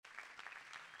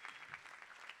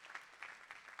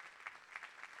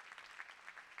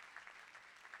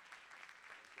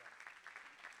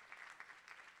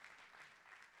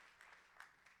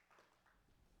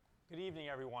Good evening,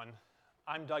 everyone.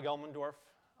 I'm Doug Elmendorf.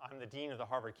 I'm the Dean of the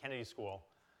Harvard Kennedy School.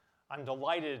 I'm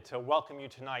delighted to welcome you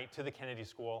tonight to the Kennedy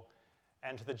School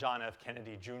and to the John F.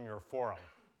 Kennedy Jr. Forum.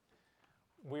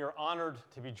 We are honored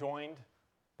to be joined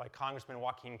by Congressman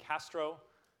Joaquin Castro,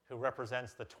 who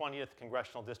represents the 20th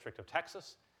Congressional District of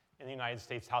Texas in the United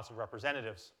States House of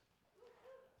Representatives.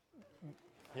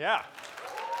 Yeah,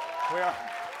 we are.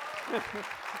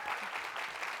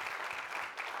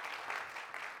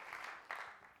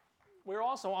 We're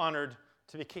also honored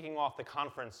to be kicking off the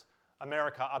conference,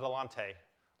 America Adelante,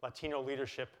 Latino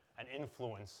Leadership and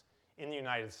Influence in the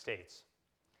United States.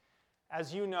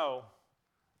 As you know,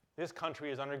 this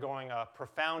country is undergoing a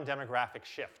profound demographic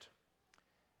shift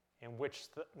in which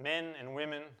the men and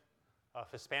women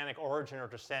of Hispanic origin or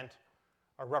descent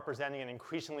are representing an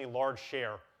increasingly large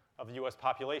share of the US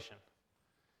population.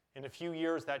 In a few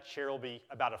years, that share will be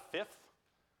about a fifth,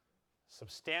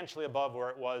 substantially above where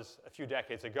it was a few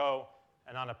decades ago,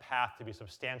 and on a path to be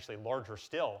substantially larger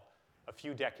still a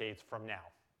few decades from now.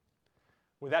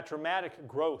 With that dramatic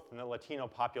growth in the Latino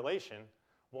population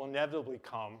will inevitably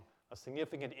come a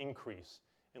significant increase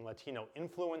in Latino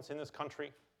influence in this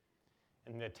country,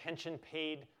 and the attention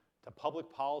paid to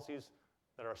public policies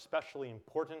that are especially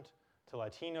important to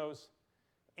Latinos,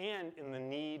 and in the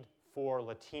need for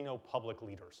Latino public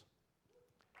leaders.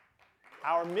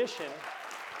 Our mission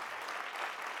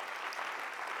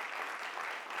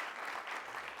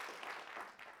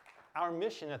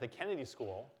at the Kennedy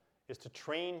School is to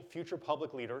train future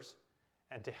public leaders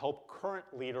and to help current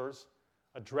leaders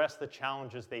address the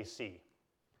challenges they see.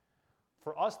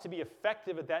 For us to be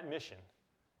effective at that mission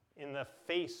in the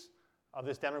face of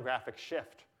this demographic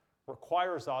shift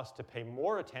requires us to pay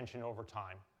more attention over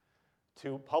time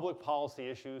to public policy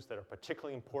issues that are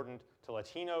particularly important to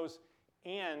Latinos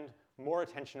and more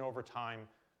attention over time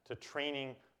to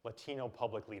training Latino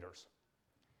public leaders.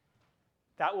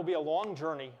 That will be a long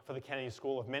journey for the Kennedy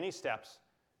School of many steps,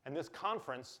 and this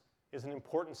conference is an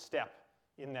important step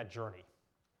in that journey.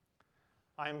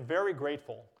 I am very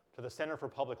grateful to the Center for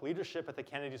Public Leadership at the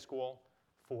Kennedy School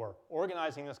for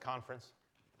organizing this conference.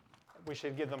 We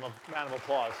should give them a round of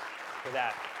applause for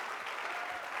that.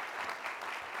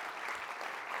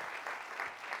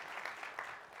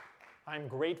 I'm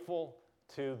grateful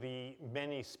to the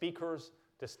many speakers,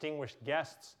 distinguished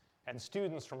guests, and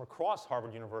students from across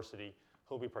Harvard University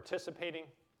who will be participating.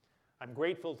 I'm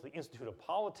grateful to the Institute of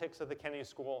Politics at the Kennedy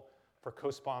School for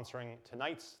co-sponsoring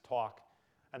tonight's talk,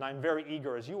 and I'm very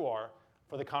eager, as you are,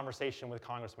 for the conversation with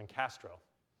Congressman Castro.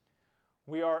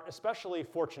 We are especially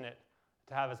fortunate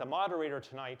to have as a moderator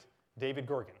tonight David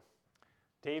Gergen.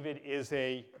 David is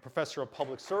a professor of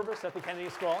public service at the Kennedy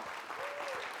School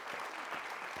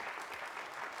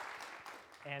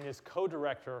and is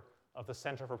co-director of the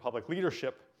Center for Public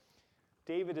Leadership.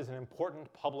 David is an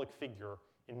important public figure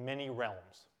in many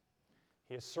realms.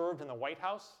 He has served in the White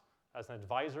House as an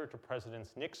advisor to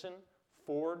Presidents Nixon,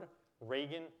 Ford,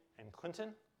 Reagan, and Clinton.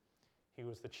 He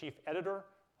was the chief editor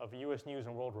of the U.S. News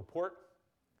and World Report.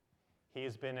 He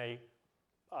has been a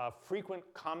frequent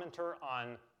commenter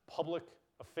on public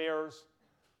affairs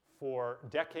for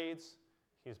decades.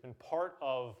 He has been part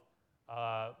of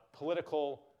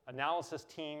political analysis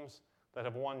teams that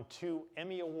have won 2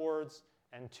 Emmy Awards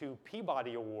and 2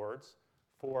 Peabody Awards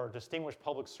for distinguished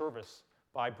public service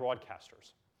by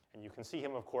broadcasters. And you can see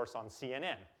him, of course, on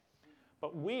CNN.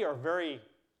 But we are very,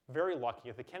 very lucky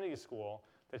at the Kennedy School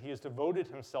that he has devoted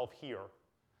himself here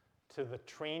to the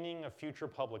training of future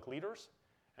public leaders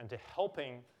and to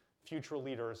helping future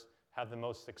leaders have the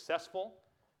most successful,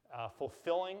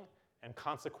 fulfilling, and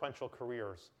consequential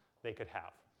careers they could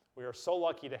have. We are so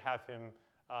lucky to have him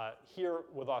here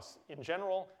with us in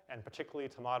general, and particularly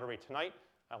to moderate tonight.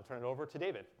 I'll turn it over to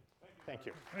David. Thank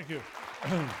you. Thank you.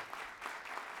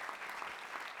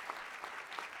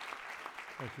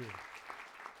 Thank you.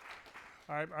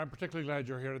 I'm particularly glad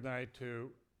you're here tonight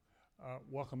to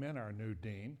welcome in our new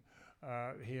dean.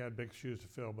 He had big shoes to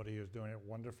fill, but he is doing it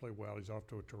wonderfully well. He's off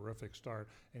to a terrific start,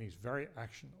 and he's very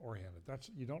action-oriented.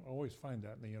 You don't always find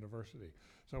that in the university.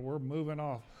 So we're moving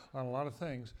off on a lot of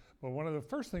things, but one of the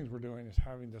first things we're doing is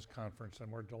having this conference,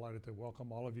 and we're delighted to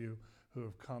welcome all of you who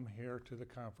have come here to the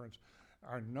conference.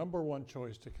 Our number one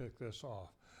choice to kick this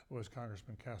off was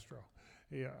Congressman Castro.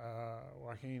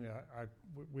 Joaquin,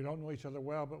 we don't know each other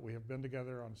well, but we have been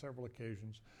together on several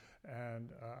occasions, and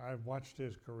I've watched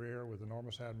his career with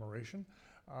enormous admiration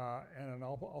and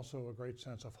also a great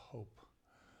sense of hope.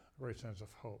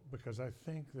 Because I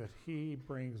think that he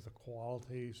brings the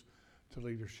qualities to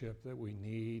leadership that we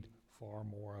need far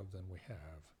more of than we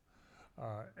have.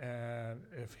 And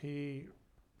if he's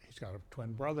got a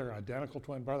twin brother, identical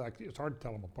twin brother. It's hard to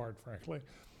tell them apart, frankly.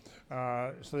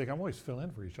 So they can always fill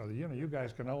in for each other. You know, you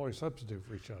guys can always substitute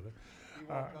for each other. He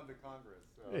won't come to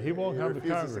Congress. He won't come to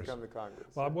refuses Congress. to come to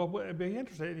Congress. Well, it'd be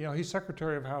interesting. You know, he's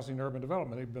Secretary of Housing and Urban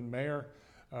Development. He'd been mayor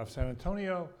of San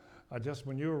Antonio. Just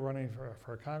when you were running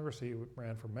for Congress, he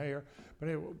ran for mayor. But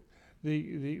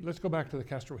anyway, let's go back to the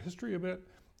Castro history a bit.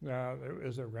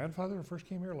 Is their grandfather who first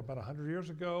came here about 100 years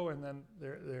ago, and then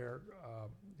their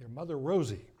mother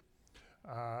Rosie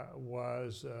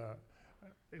was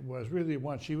really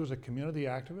one. She was a community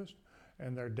activist,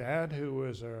 and their dad, who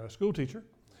was a school teacher,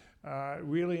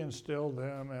 really instilled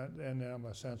in them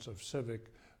a sense of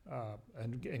civic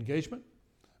engagement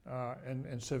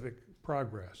and civic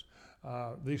progress.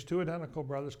 These two identical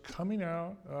brothers coming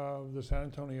out of the San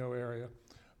Antonio area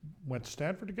went to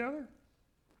Stanford together,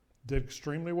 did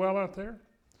extremely well out there,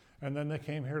 and then they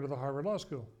came here to the Harvard Law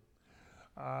School.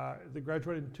 They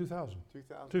graduated in 2000.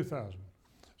 2000.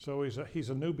 So he's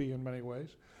a newbie in many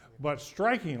ways. But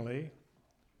strikingly,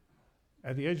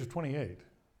 at the age of 28,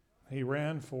 he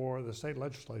ran for the state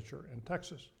legislature in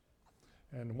Texas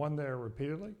and won there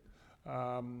repeatedly,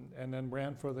 and then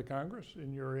ran for the Congress.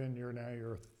 And you're now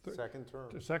your second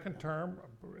term. Second term.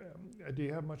 Do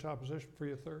you have much opposition for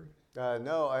your third?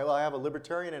 No, I have a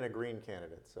libertarian and a green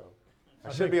candidate, so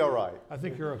I should be all right. I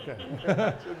think you're okay.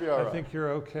 Should be all right. I think you're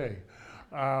okay.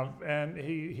 And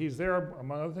he's there,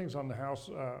 among other things, on the House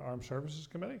Armed Services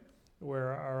Committee,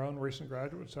 where our own recent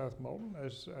graduate, Seth Moulton,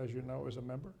 as you know, is a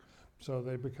member. So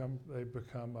they become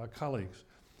colleagues.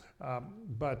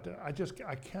 But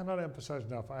I cannot emphasize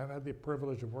enough. I've had the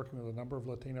privilege of working with a number of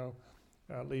Latino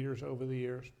leaders over the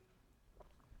years.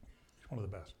 He's one of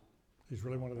the best. He's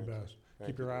really one of the best.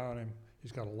 Keep your eye on him.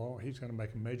 He's going to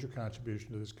make a major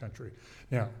contribution to this country.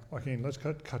 Now, Joaquin, let's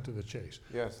cut to the chase.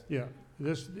 Yes. Yeah.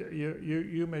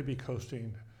 You may be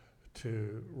coasting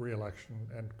to re-election,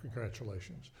 and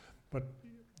congratulations. But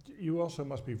you also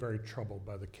must be very troubled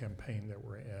by the campaign that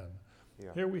we're in.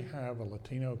 Yeah. Here we have a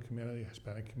Latino community,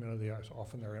 Hispanic community, as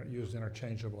often they're used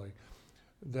interchangeably,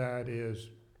 that is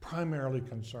primarily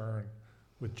concerned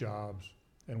with jobs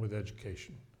and with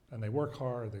education. And they work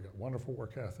hard, they've got wonderful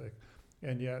work ethic,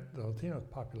 and yet the Latino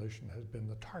population has been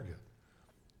the target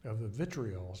of the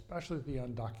vitriol, especially the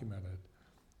undocumented.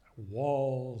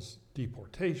 Walls,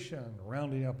 deportation,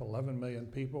 rounding up 11 million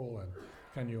people, and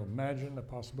can you imagine the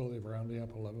possibility of rounding up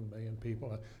 11 million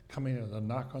people, coming in a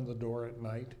knock on the door at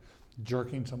night,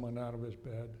 jerking someone out of his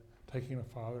bed, taking a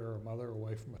father or a mother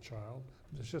away from a child?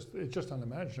 It's just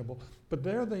unimaginable. But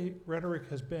there the rhetoric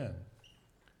has been,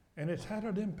 and it's had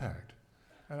an impact.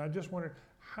 And I just wondered,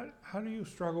 how do you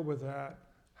struggle with that?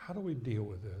 How do we deal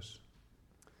with this?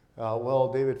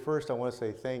 Well, David, first I want to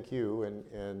say thank you,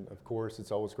 and of course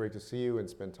it's always great to see you and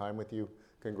spend time with you.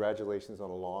 Congratulations on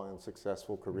a long and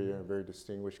successful career, a very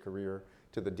distinguished career,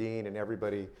 to the dean and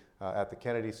everybody at the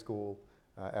Kennedy School,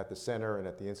 at the Center, and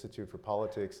at the Institute for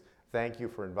Politics. Thank you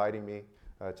for inviting me,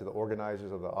 to the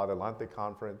organizers of the Adelante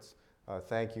Conference.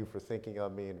 Thank you for thinking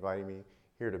of me, inviting me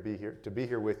to be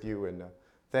here with you, and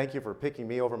thank you for picking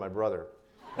me over my brother.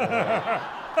 You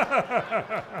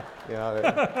know,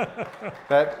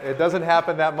 that it doesn't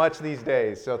happen that much these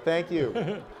days, so thank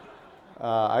you.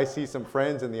 I see some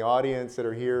friends in the audience that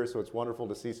are here, so it's wonderful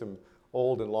to see some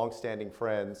old and long-standing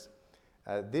friends.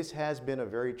 This has been a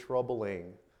very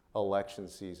troubling election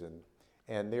season,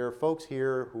 and there are folks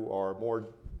here who are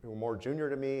more junior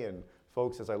to me, and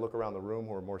folks as I look around the room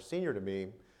who are more senior to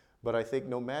me. But I think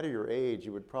no matter your age,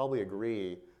 you would probably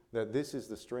agree that this is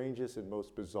the strangest and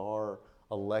most bizarre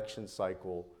election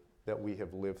cycle that we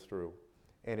have lived through.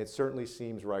 And it certainly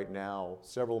seems right now,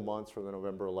 several months from the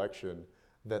November election,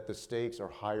 that the stakes are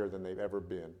higher than they've ever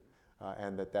been,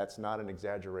 and that's not an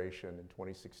exaggeration in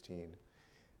 2016.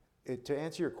 To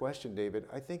answer your question, David,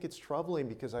 I think it's troubling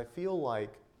because I feel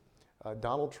like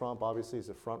Donald Trump obviously is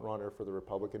a front runner for the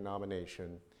Republican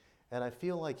nomination, and I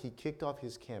feel like he kicked off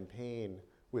his campaign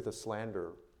with a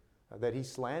slander, that he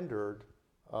slandered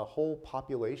a whole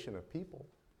population of people.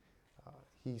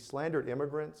 He slandered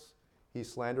immigrants, he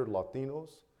slandered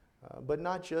Latinos, but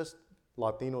not just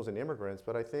Latinos and immigrants,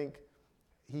 but I think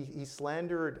he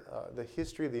slandered the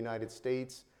history of the United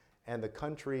States and the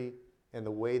country and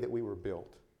the way that we were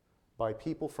built by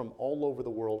people from all over the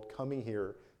world coming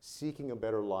here, seeking a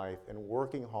better life and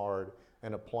working hard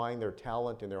and applying their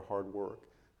talent and their hard work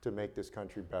to make this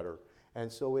country better.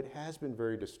 And so it has been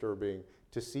very disturbing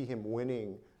to see him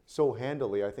winning so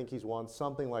handily. I think he's won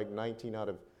something like 19 out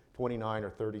of 29 or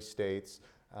 30 states.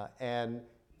 And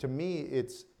to me,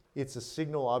 it's a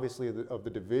signal, obviously, of the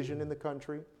division in the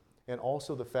country, and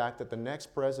also the fact that the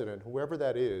next president, whoever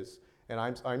that is, and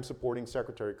I'm supporting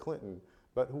Secretary Clinton,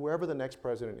 but whoever the next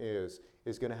president is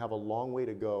going to have a long way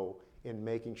to go in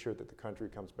making sure that the country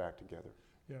comes back together.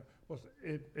 Yeah, well,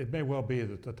 it may well be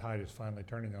that the tide is finally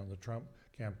turning on the Trump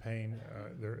campaign.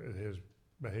 His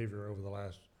behavior over the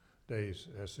last days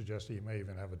has suggested he may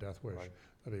even have a death wish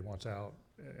that he wants out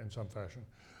in some fashion.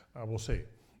 We'll see.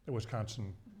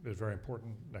 Wisconsin is very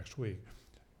important next week.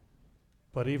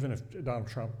 But even if Donald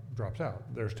Trump drops out,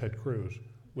 there's Ted Cruz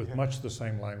with much the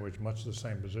same language, much the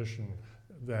same position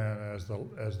than as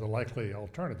the likely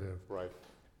alternative. Right.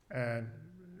 And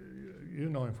you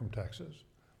know him from Texas.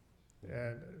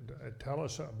 And tell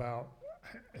us about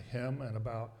him and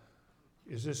about,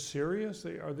 is this serious?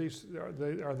 Are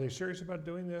they serious about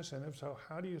doing this? And if so,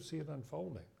 how do you see it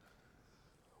unfolding?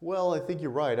 Well, I think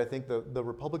you're right. I think the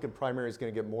Republican primary is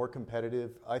going to get more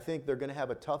competitive. I think they're going to have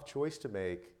a tough choice to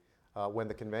make when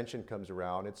the convention comes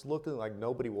around. It's looking like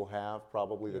nobody will have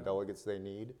probably the delegates they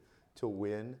need to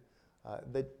win.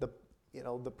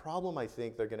 The problem I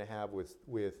think they're going to have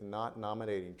with not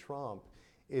nominating Trump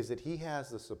is that he has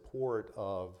the support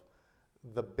of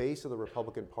the base of the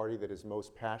Republican Party that is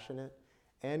most passionate.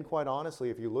 And quite honestly,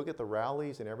 if you look at the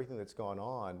rallies and everything that's gone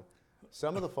on,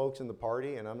 some of the folks in the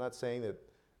party, and I'm not saying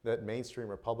that mainstream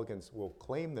Republicans will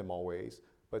claim them always,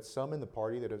 but some in the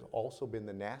party that have also been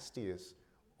the nastiest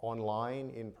online,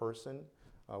 in person,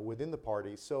 within the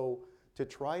party. So to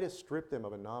try to strip them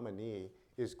of a nominee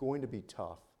is going to be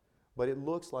tough. But it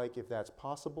looks like if that's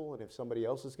possible and if somebody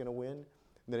else is going to win,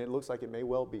 then it looks like it may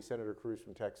well be Senator Cruz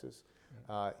from Texas.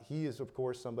 He is, of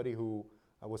course, somebody who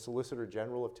was Solicitor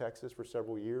General of Texas for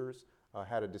several years,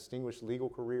 had a distinguished legal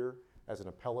career as an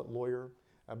appellate lawyer,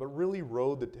 but really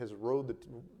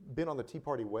been on the Tea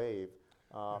Party wave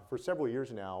for several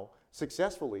years now,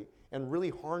 successfully, and really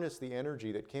harnessed the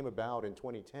energy that came about in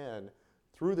 2010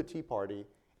 through the Tea Party,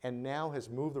 and now has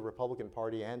moved the Republican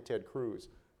Party and Ted Cruz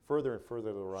further and further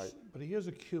to the right. But he is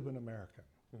a Cuban American.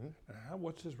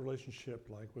 What's his relationship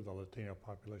like with the Latino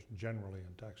population generally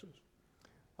in Texas?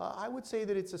 I would say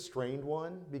that it's a strained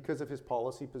one because of his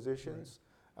policy positions.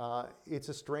 Right. It's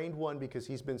a strained one because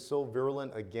he's been so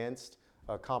virulent against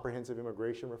comprehensive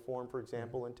immigration reform, for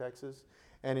example, in Texas.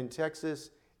 And in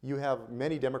Texas, you have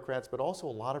many Democrats, but also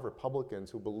a lot of Republicans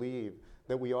who believe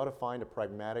that we ought to find a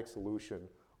pragmatic solution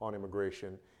on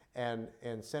immigration. And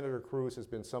Senator Cruz has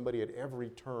been somebody at every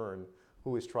turn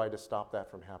who has tried to stop that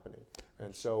from happening.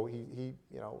 And so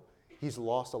he's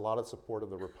lost a lot of support of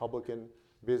the Republican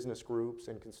business groups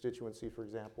and constituency, for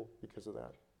example, because of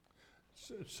that.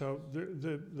 So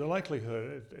the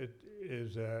likelihood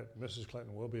is that Mrs.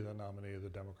 Clinton will be the nominee of the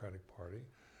Democratic Party.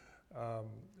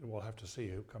 We'll have to see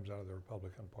who comes out of the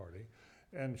Republican Party.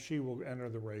 And she will enter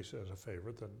the race as a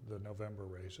favorite, the November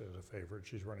race as a favorite.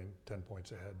 She's running 10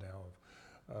 points ahead now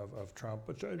of Trump,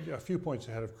 but a few points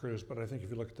ahead of Cruz. But I think if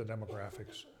you look at the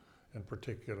demographics in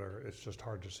particular, it's just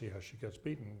hard to see how she gets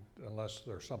beaten unless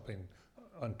there's something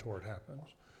untoward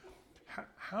happens.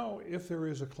 How, if there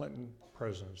is a Clinton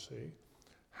presidency,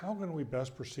 how can we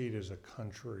best proceed as a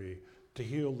country to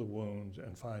heal the wounds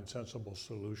and find sensible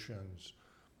solutions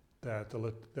that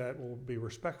will be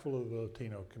respectful of the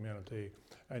Latino community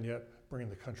and yet bring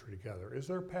the country together? Is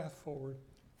there a path forward?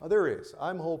 There is.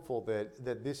 I'm hopeful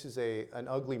that this is an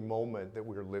ugly moment that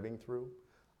we're living through.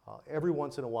 Every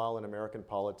once in a while in American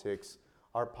politics,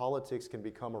 our politics can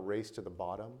become a race to the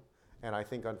bottom. And I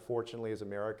think, unfortunately, as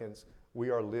Americans,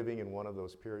 we are living in one of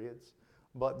those periods.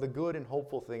 But the good and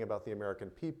hopeful thing about the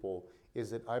American people is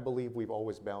that I believe we've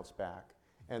always bounced back.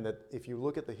 And that if you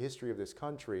look at the history of this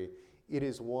country, it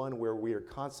is one where we are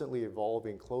constantly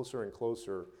evolving closer and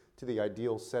closer to the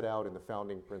ideals set out in the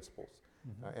founding principles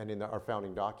and in our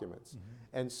founding documents.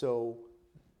 And so,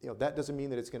 that doesn't mean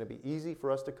that it's going to be easy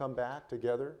for us to come back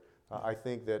together. I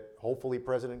think that hopefully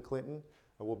President Clinton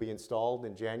will be installed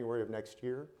in January of next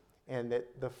year, and that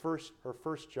her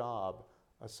first job,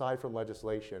 aside from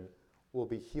legislation, will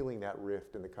be healing that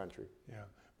rift in the country. Yeah,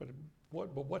 but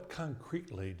what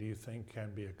concretely do you think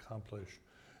can be accomplished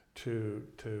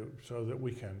so that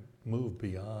we can move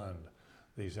beyond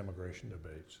these immigration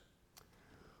debates?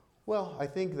 Well, I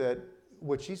think that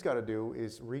what she's got to do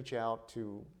is reach out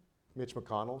to Mitch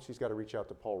McConnell. She's got to reach out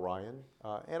to Paul Ryan.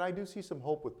 And I do see some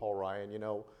hope with Paul Ryan.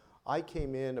 I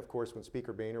came in, of course, when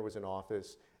Speaker Boehner was in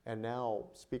office, and now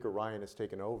Speaker Ryan has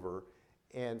taken over.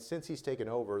 And since he's taken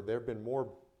over, there have been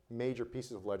more major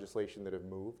pieces of legislation that have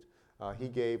moved. He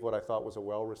gave what I thought was a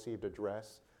well-received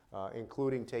address,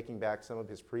 including taking back some of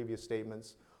his previous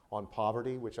statements on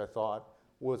poverty, which I thought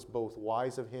was both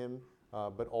wise of him,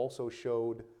 but also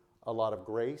showed a lot of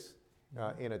grace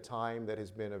in a time that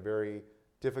has been a very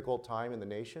difficult time in the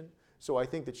nation. So I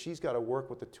think that she's got to work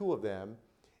with the two of them.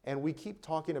 And we keep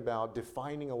talking about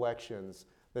defining elections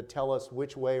that tell us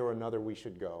which way or another we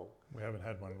should go. We haven't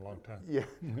had one in a long time. Yeah,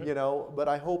 you know, but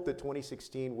I hope that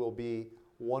 2016 will be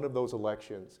one of those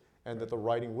elections, and that the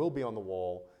writing will be on the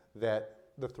wall, that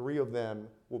the three of them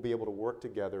will be able to work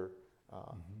together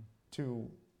to,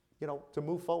 you know, to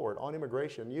move forward on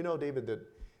immigration. You know, David, that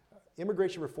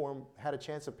immigration reform had a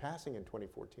chance of passing in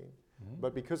 2014,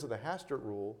 but because of the Hastert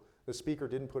rule, the Speaker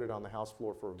didn't put it on the House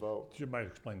floor for a vote. You might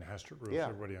explain the Hastert rule Yeah. so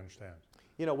everybody understands.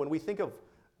 You know, when we think of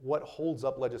what holds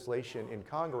up legislation in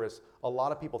Congress, a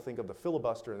lot of people think of the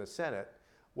filibuster in the Senate.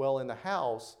 Well, in the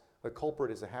House, the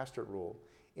culprit is the Hastert rule.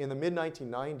 In the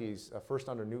mid-1990s, first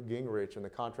under Newt Gingrich and the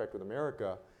Contract with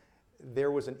America,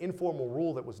 there was an informal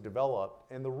rule that was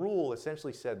developed, and the rule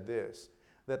essentially said this,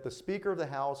 that the Speaker of the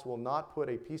House will not put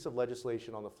a piece of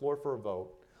legislation on the floor for a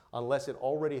vote unless it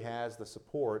already has the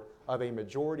support of a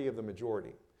majority of the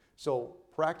majority. So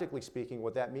practically speaking,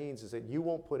 what that means is that you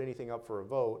won't put anything up for a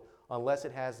vote unless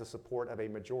it has the support of a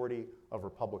majority of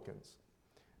Republicans.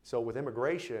 So with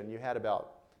immigration, you had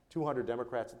about 200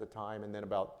 Democrats at the time and then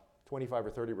about 25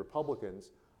 or 30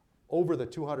 Republicans over the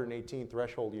 218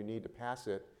 threshold you need to pass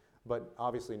it, but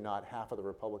obviously not half of the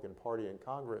Republican Party in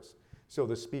Congress. So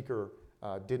the Speaker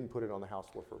didn't put it on the House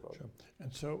floor for a vote. Sure.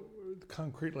 And so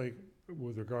concretely,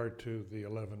 with regard to the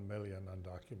 11 million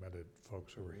undocumented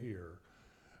folks who are here,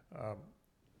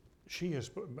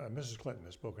 Mrs. Clinton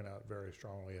has spoken out very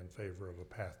strongly in favor of a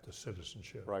path to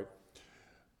citizenship. Right.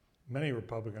 Many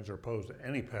Republicans are opposed to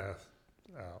any path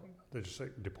out. They just say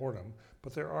deport them.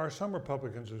 But there are some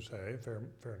Republicans who say, a fair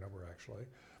number actually,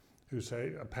 who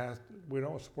say we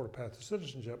don't support a path to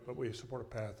citizenship, but we support a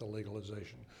path to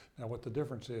legalization. Now what the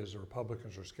difference is, the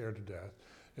Republicans are scared to death.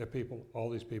 If all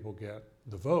these people get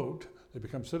the vote, they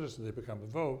become citizens, they become the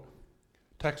vote,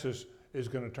 Texas is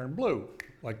going to turn blue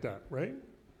like that, right?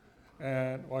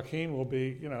 And Joaquin will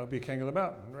be king of the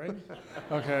mountain, right?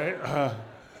 Okay,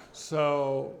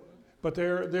 but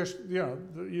there's,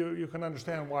 you can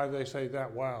understand why they say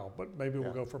that, wow, but maybe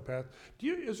we'll go for a path.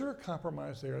 Is there a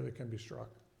compromise there that can be struck?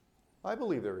 I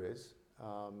believe there is.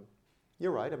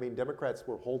 You're right. I mean, Democrats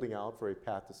were holding out for a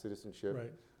path to citizenship.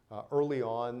 Right. Early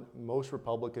on, most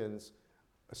Republicans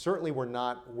certainly were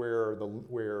not where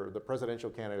the presidential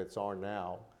candidates are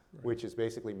now, right, which is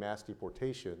basically mass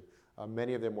deportation.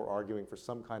 Many of them were arguing for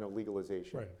some kind of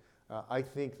legalization. Right. I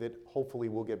think that hopefully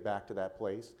we'll get back to that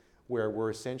place where we're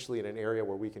essentially in an area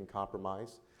where we can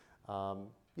compromise.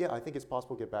 Yeah, I think it's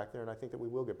possible to get back there, and I think that we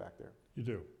will get back there. You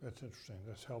do. That's interesting.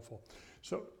 That's helpful.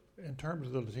 So in terms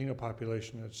of the Latino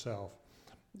population itself,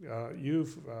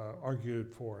 you've argued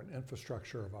for an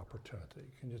infrastructure of opportunity.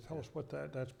 Can you tell us what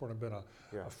that's been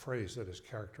a phrase that has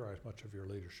characterized much of your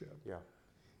leadership? Yeah.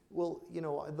 Well,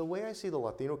 the way I see the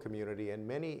Latino community and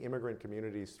many immigrant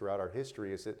communities throughout our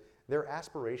history is that they're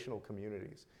aspirational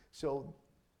communities. So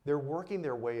they're working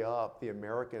their way up the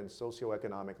American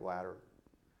socioeconomic ladder.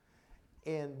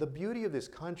 And the beauty of this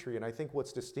country, and I think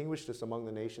what's distinguished us among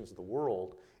the nations of the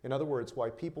world, in other words, why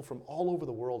people from all over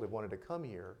the world have wanted to come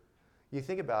here, you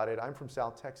think about it, I'm from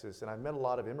South Texas, and I've met a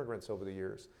lot of immigrants over the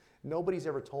years. Nobody's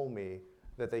ever told me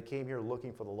that they came here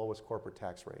looking for the lowest corporate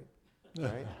tax rate,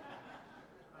 right?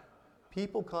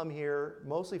 People come here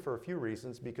mostly for a few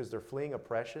reasons, because they're fleeing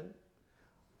oppression,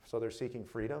 so they're seeking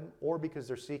freedom, or because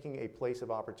they're seeking a place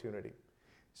of opportunity.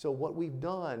 So what we've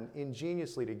done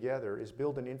ingeniously together is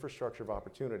build an infrastructure of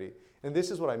opportunity. And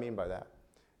this is what I mean by that.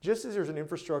 Just as there's an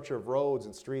infrastructure of roads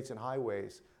and streets and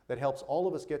highways that helps all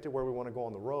of us get to where we want to go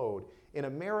on the road, in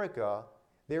America,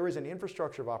 there is an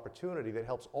infrastructure of opportunity that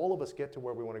helps all of us get to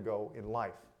where we want to go in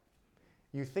life.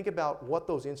 You think about what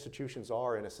those institutions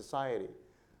are in a society.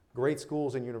 Great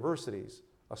schools and universities,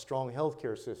 a strong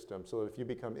healthcare system so that if you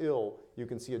become ill, you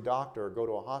can see a doctor or go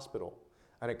to a hospital.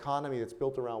 An economy that's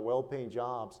built around well-paying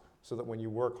jobs so that when you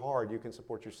work hard, you can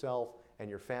support yourself and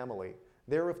your family.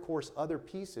 There are, of course, other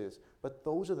pieces, but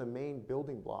those are the main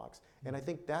building blocks. And I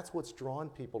think that's what's drawn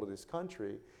people to this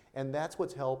country, and that's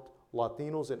what's helped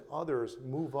Latinos and others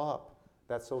move up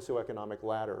that socioeconomic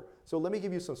ladder. So let me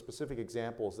give you some specific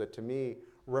examples that, to me,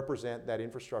 represent that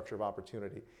infrastructure of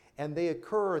opportunity. And they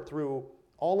occur through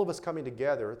all of us coming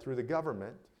together through the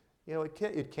government.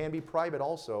 It can be private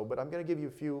also, but I'm going to give you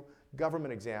a few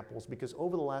government examples, because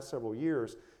over the last several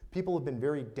years, people have been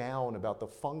very down about the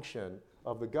function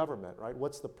of the government, right?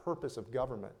 What's the purpose of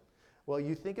government? Well,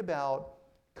 you think about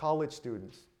college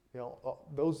students,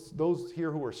 those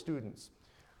here who are students.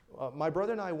 My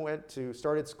brother and I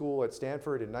started school at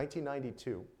Stanford in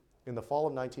 1992, in the fall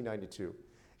of 1992.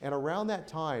 And around that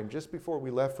time, just before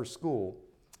we left for school,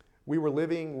 we were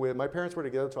living with, my parents were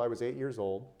together until I was 8 years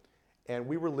old, and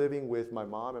we were living with my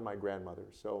mom and my grandmother.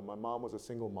 So my mom was a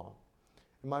single mom.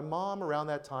 And my mom around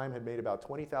that time had made about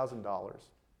 $20,000.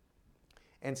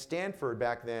 And Stanford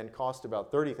back then cost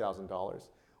about $30,000,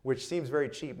 which seems very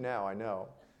cheap now, I know.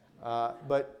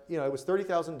 But you know, it was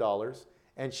 $30,000,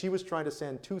 and she was trying to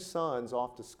send 2 sons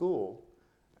off to school.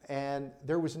 And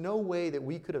there was no way that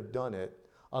we could have done it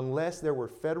unless there were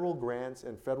federal grants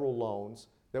and federal loans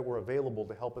that were available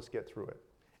to help us get through it.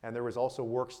 And there was also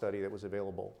work study that was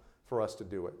available for us to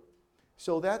do it.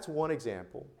 So that's one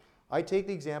example. I take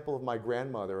the example of my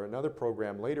grandmother, another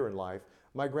program later in life.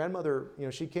 My grandmother, you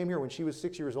know, she came here when she was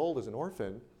 6 years old as an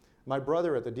orphan. My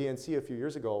brother at the DNC a few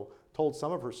years ago told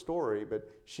some of her story, but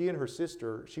she and her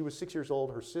sister, she was 6 years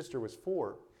old, her sister was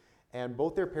 4. And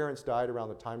both their parents died around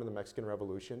the time of the Mexican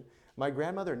Revolution. My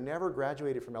grandmother never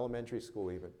graduated from elementary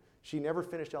school even. She never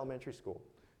finished elementary school.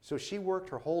 So she worked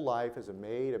her whole life as a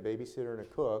maid, a babysitter, and a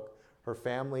cook. Her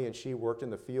family and she worked in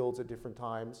the fields at different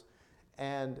times.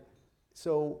 And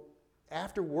so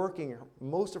after working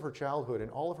most of her childhood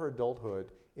and all of her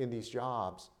adulthood in these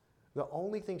jobs, the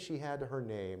only thing she had to her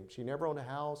name, she never owned a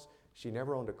house, she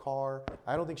never owned a car,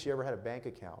 I don't think she ever had a bank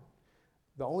account.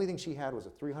 The only thing she had was a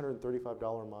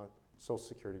 $335 a month Social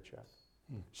Security check.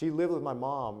 She lived with my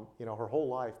mom, you know, her whole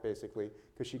life basically,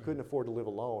 because she couldn't afford to live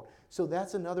alone. So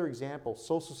that's another example,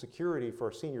 Social Security for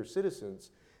our senior citizens.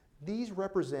 These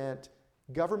represent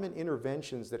government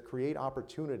interventions that create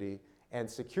opportunity and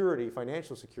security,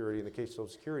 financial security in the case of Social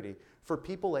Security, for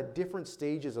people at different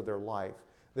stages of their life.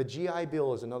 The GI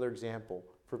Bill is another example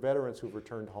for veterans who've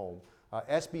returned home.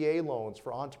 SBA loans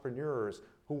for entrepreneurs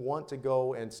who want to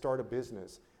go and start a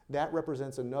business. That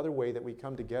represents another way that we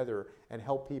come together and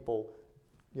help people,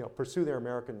 you know, pursue their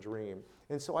American dream.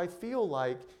 And so I feel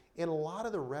like in a lot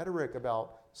of the rhetoric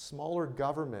about smaller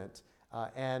government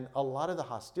and a lot of the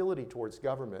hostility towards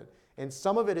government, and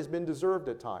some of it has been deserved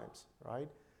at times, right?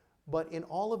 But in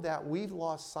all of that, we've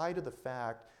lost sight of the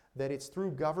fact that it's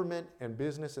through government and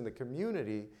business and the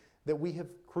community that we have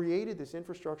created this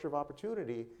infrastructure of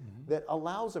opportunity that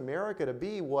allows America to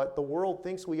be what the world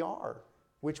thinks we are,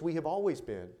 which we have always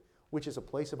been, which is a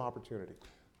place of opportunity.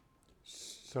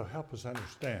 So help us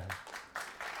understand.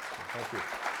 Thank you.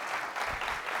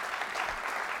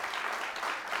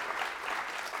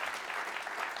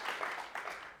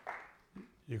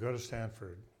 You go to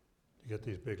Stanford, you get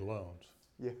these big loans.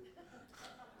 Yeah.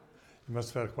 You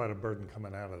must have had quite a burden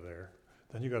coming out of there.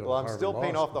 Then you go to Well, the I'm Harvard still Law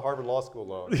paying School. off the Harvard Law School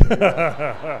loan.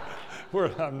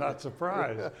 Well, I'm not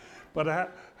surprised.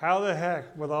 But how the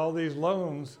heck, with all these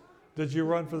loans, did you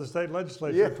run for the state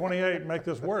legislature at 28 and make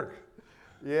this work?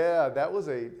 Yeah, that was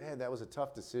a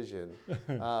tough decision.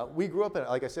 We grew up,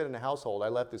 like I said, in a household. I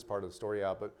left this part of the story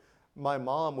out, but my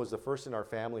mom was the first in our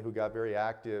family who got very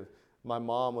active. My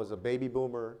mom was a baby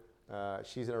boomer.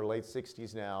 She's in her late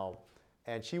 60s now,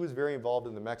 and she was very involved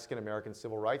in the Mexican-American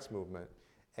civil rights movement.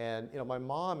 And you know, my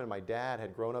mom and my dad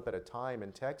had grown up at a time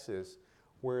in Texas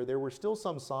where there were still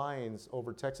some signs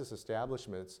over Texas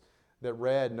establishments that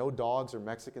read, "No dogs or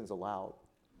Mexicans allowed."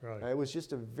 Right. It was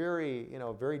just a very,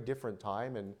 very different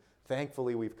time, and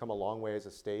thankfully we've come a long way as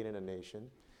a state and a nation.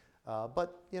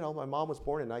 But you know, my mom was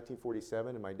born in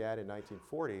 1947 and my dad in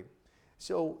 1940,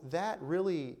 so that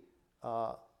really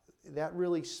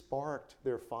sparked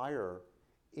their fire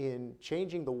in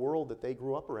changing the world that they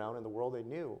grew up around and the world they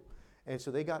knew. And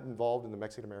so they got involved in the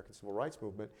Mexican-American civil rights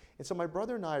movement. And so my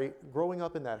brother and I, growing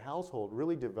up in that household,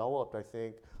 really developed, I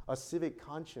think, a civic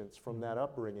conscience from that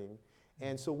upbringing.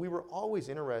 And so we were always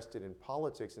interested in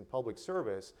politics and public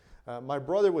service. My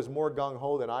brother was more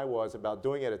gung-ho than I was about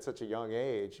doing it at such a young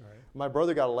age. Right. My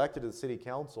brother got elected to the city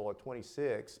council at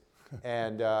 26,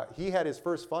 and he had his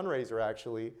first fundraiser,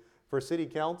 actually, for city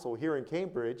council here in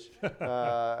Cambridge.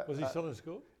 Was he still in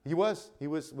school? He was. We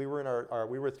were in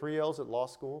we were 3Ls at law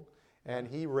school, and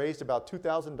he raised about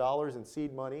 $2,000 in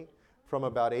seed money from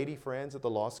about 80 friends at the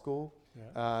law school.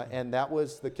 Yeah. And that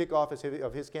was the kickoff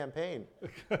of his campaign.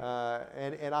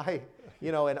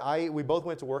 We both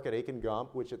went to work at Aiken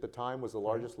Gump, which at the time was the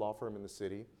largest law firm in the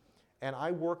city. And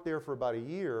I worked there for about a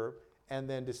year and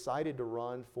then decided to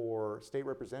run for state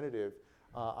representative.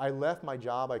 I left my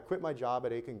job, I quit my job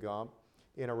at Aiken Gump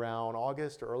in around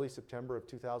August or early September of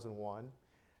 2001.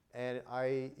 And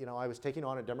I was taking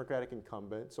on a Democratic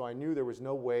incumbent, so I knew there was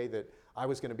no way that I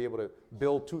was going to be able to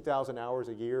build 2,000 hours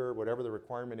a year, whatever the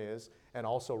requirement is, and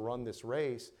also run this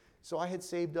race. So I had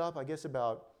saved up, I guess,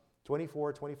 about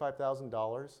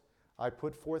 $25,000. I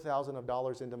put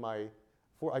 $4,000 into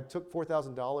I took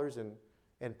 $4,000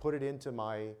 and put it into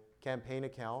my campaign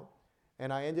account,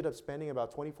 and I ended up spending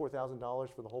about $24,000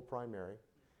 for the whole primary.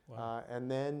 Wow.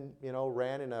 And then,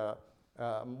 ran in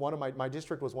one of my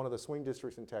district was one of the swing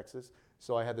districts in Texas,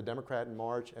 so I had the Democrat in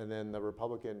March and then the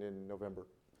Republican in November.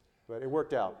 but it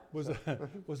worked out. Was it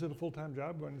a full-time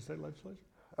job going to the state legislature?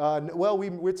 Well,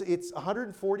 it's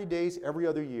 140 days every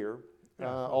other year. Yeah,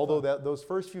 Although those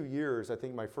first few years, I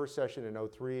think my first session in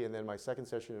 03 and then my second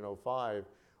session in 05,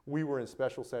 we were in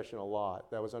special session a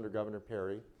lot. That was under Governor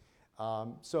Perry.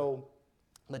 So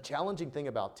the challenging thing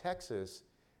about Texas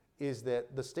is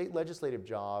that the state legislative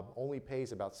job only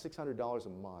pays about $600 a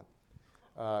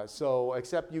month. So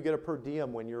except you get a per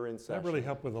diem when you're in session. That really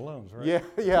helped with the loans, right?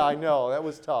 Yeah, I know. That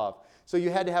was tough. So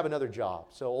you had to have another job.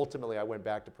 So ultimately, I went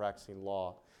back to practicing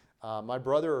law. My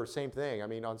brother, same thing. I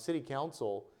mean, on city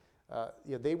council,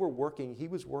 they were working. He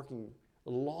was working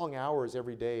long hours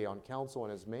every day on council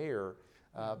and as mayor,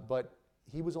 but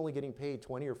he was only getting paid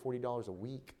 $20 or $40 a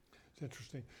week. It's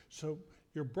interesting. So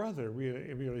your brother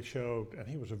really showed, and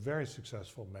he was a very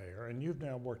successful mayor, and you've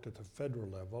now worked at the federal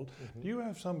level. Do you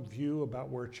have some view about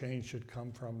where change should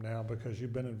come from now? Because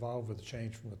you've been involved with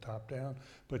change from the top down,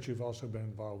 but you've also been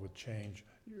involved with change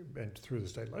and through the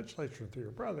state legislature and through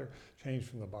your brother, change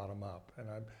from the bottom up. And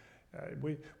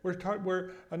we're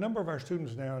a number of our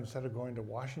students now, instead of going to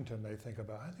Washington, they think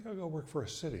about, I think I'll go work for a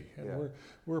city. And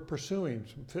we're pursuing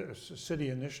some city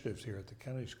initiatives here at the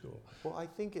Kennedy School. Well, I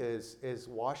think as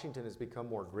Washington has become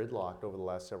more gridlocked over the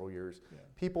last several years,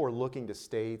 people are looking to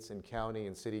states and county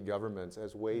and city governments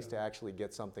as ways to actually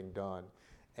get something done.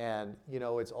 And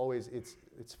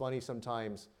it's funny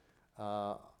sometimes.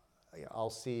 I'll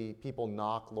see people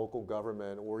knock local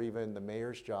government or even the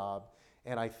mayor's job.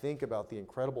 And I think about the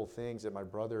incredible things that my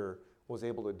brother was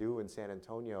able to do in San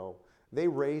Antonio. They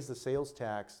raised the sales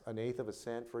tax 1/8 of a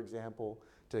cent, for example,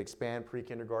 to expand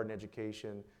pre-kindergarten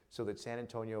education so that San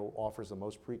Antonio offers the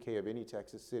most pre-K of any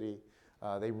Texas city.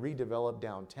 They redeveloped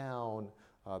downtown,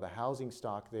 the housing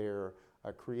stock there,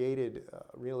 created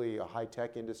really a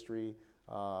high-tech industry.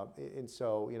 And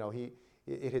so,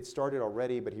 it had started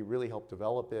already, but he really helped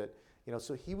develop it.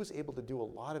 So he was able to do a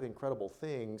lot of incredible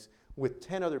things with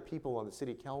 10 other people on the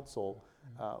city council,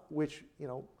 which,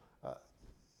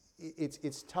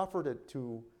 it's tougher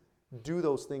to do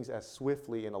those things as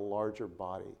swiftly in a larger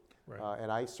body. Right.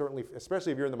 And I certainly,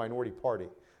 especially if you're in the minority party,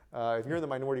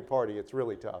 it's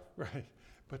really tough. Right.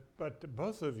 But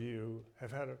both of you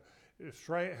have had a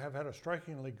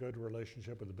strikingly good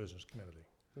relationship with the business community.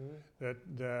 That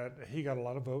he got a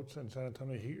lot of votes in San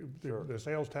Antonio. The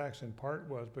sales tax in part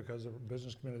was because the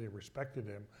business community respected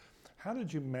him. How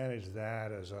did you manage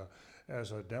that as a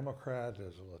Democrat,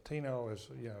 as a Latino,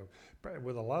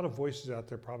 with a lot of voices out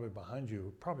there probably behind you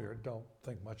who probably don't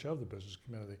think much of the business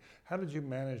community? How did you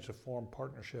manage to form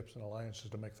partnerships and alliances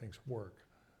to make things work?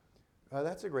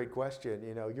 That's a great question.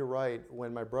 You're right.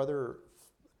 When my brother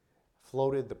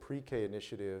floated the pre-K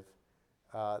initiative,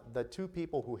 the two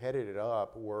people who headed it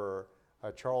up were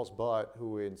Charles Butt,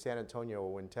 who in San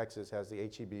Antonio, in Texas, has the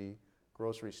H-E-B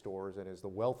grocery stores and is the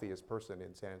wealthiest person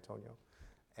in San Antonio.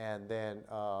 And then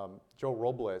Joe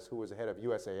Robles, who was the head of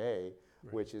USAA,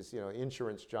 which is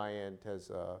insurance giant,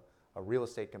 has a real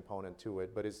estate component to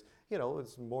it, but is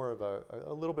it's more of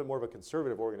a little bit more of a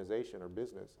conservative organization or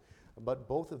business. But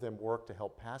both of them worked to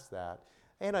help pass that.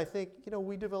 And I think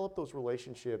we developed those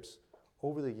relationships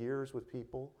over the years with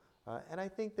people. And I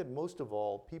think that most of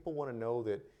all, people want to know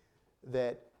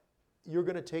that you're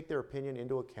going to take their opinion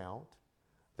into account,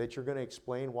 that you're going to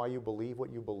explain why you believe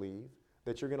what you believe,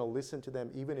 that you're going to listen to them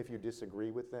even if you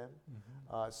disagree with them.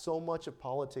 So much of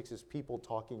politics is people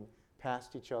talking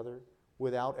past each other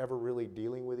without ever really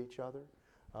dealing with each other.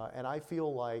 And I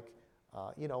feel like,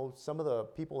 some of the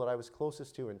people that I was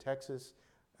closest to in Texas,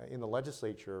 in the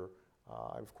legislature,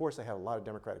 of course I had a lot of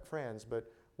Democratic friends,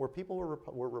 but where people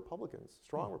were Republicans,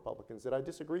 strong Republicans that I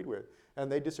disagreed with,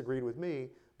 and they disagreed with me,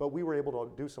 but we were able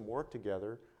to do some work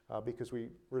together because we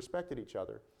respected each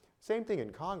other. Same thing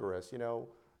in Congress.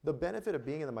 The benefit of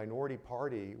being in the minority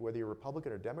party, whether you're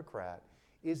Republican or Democrat,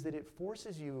 is that it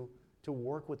forces you to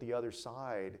work with the other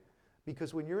side,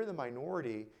 because when you're in the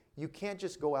minority, you can't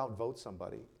just go out and vote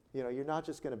somebody. You're not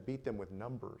just going to beat them with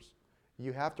numbers.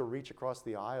 You have to reach across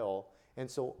the aisle, and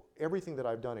so everything that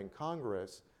I've done in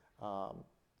Congress,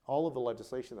 all of the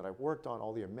legislation that I've worked on,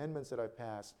 all the amendments that I've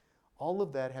passed, all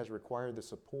of that has required the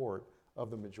support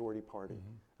of the majority party.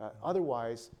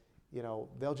 Otherwise,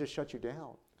 they'll just shut you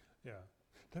down. Yeah.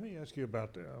 Let me ask you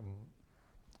about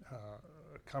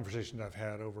a conversation I've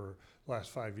had over the last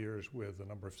 5 years with a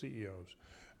number of CEOs,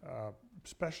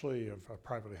 especially of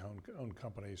privately owned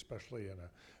companies, especially in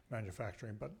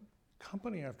manufacturing. But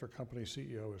company after company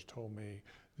CEO has told me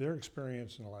their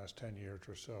experience in the last 10 years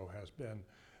or so has been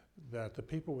that the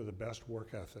people with the best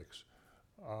work ethics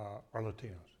are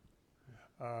Latinos.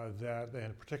 That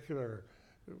in particular,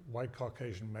 white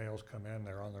Caucasian males come in,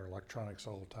 they're on their electronics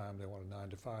all the time, they want a 9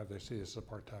 to 5, they see it's a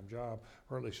part-time job,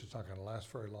 or at least it's not gonna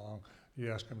last very long.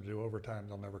 You ask them to do overtime,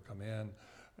 they'll never come in.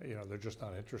 You know, they're just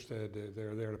not interested.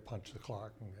 They're there to punch the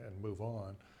clock and move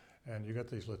on. And you got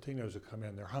these Latinos who come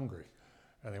in, they're hungry,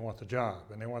 and they want the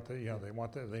job, and they want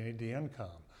the, they need the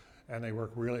income, and they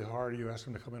work really hard. You ask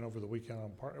them to come in over the weekend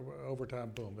on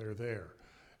overtime, boom, they're there.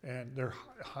 And they're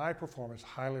high performance,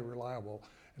 highly reliable,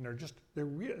 and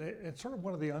it's sort of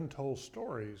one of the untold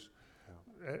stories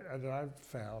that I've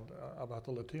found about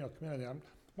the Latino community. I'm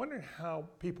wondering how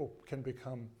people can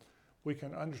we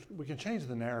can change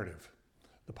the narrative,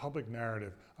 the public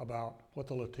narrative about what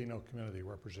the Latino community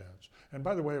represents. And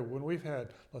by the way, when we've had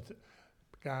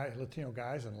Latino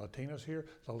guys and Latinas here,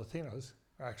 the Latinos,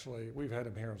 actually, we've had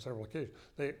them here on several occasions,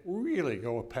 they really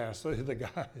go past the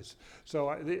guys.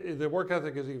 So the work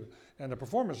ethic is even, and the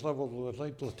performance level of the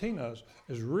Latinos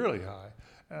is really high.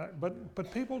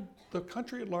 But people, the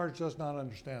country at large does not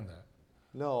understand that.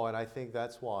 No, and I think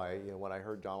that's why, when I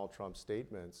heard Donald Trump's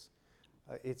statements,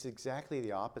 it's exactly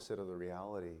the opposite of the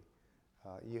reality.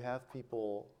 You have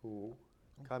people who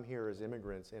come here as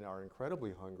immigrants and are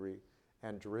incredibly hungry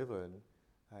and driven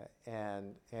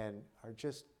and are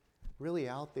just really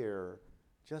out there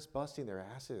just busting their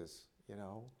asses,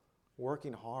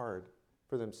 working hard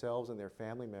for themselves and their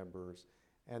family members,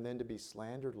 and then to be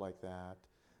slandered like that.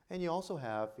 And you also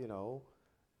have,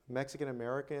 Mexican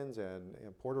Americans and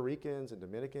Puerto Ricans and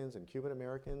Dominicans and Cuban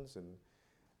Americans and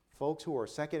folks who are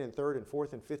second and third and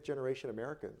fourth and fifth generation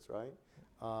Americans, right?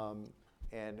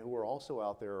 And who are also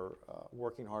out there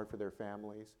working hard for their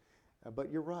families.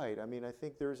 But you're right. I mean, I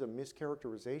think there's a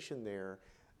mischaracterization there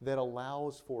that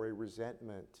allows for a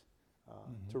resentment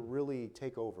to really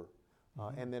take over.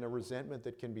 And then a resentment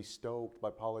that can be stoked by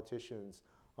politicians,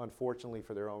 unfortunately,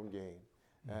 for their own gain.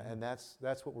 And that's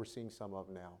what we're seeing some of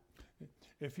now.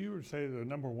 If you were to say the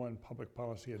number one public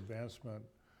policy advancement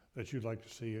that you'd like to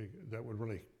see that would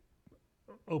really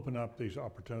open up these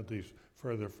opportunities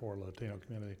further for the Latino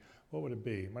community, what would it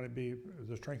be? Might it be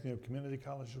the strengthening of community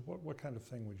colleges? What kind of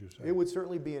thing would you say? It would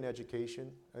certainly be in education.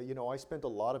 I spent a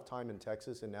lot of time in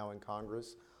Texas and now in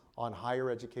Congress on higher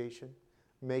education,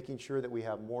 making sure that we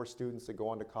have more students that go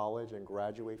on to college and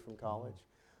graduate from college.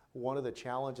 One of the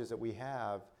challenges that we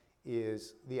have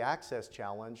is the access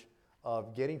challenge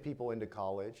of getting people into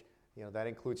college. That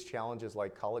includes challenges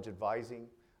like college advising.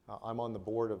 I'm on the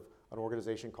board of an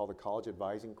organization called the College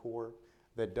Advising Corps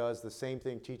that does the same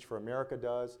thing Teach for America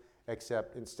does,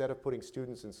 except instead of putting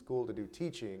students in school to do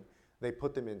teaching, they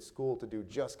put them in school to do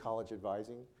just college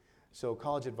advising. So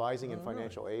college advising and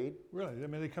financial aid. Really? I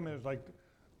mean, they come in as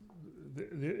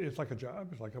it's like a job?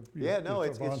 It's like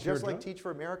it's just like Teach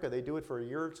for America. They do it for a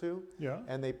year or two,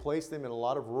 and they place them in a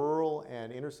lot of rural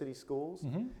and inner city schools,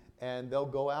 and they'll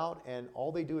go out and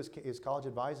all they do is college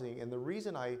advising. And the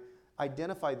reason I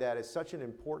identified that as such an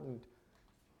important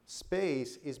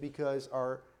space is because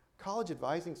our college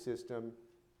advising system,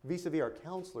 vis-a-vis our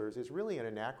counselors, is really an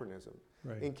anachronism.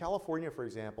 Right. In California, for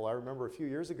example, I remember a few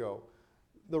years ago,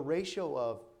 the ratio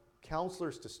of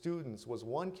counselors to students was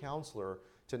 1 counselor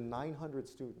to 900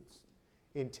 students.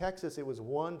 In Texas, it was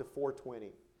 1 to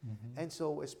 420. And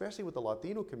so, especially with the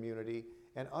Latino community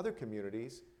and other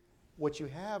communities, what you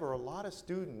have are a lot of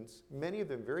students, many of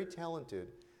them very talented,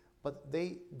 but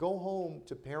they go home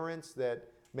to parents that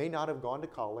may not have gone to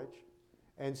college,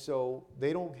 and so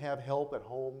they don't have help at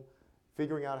home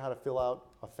figuring out how to fill out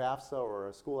a FAFSA or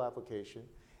a school application.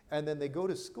 And then they go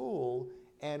to school,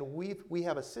 and we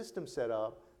have a system set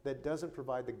up that doesn't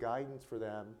provide the guidance for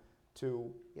them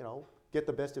to, get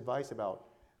the best advice about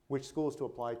which schools to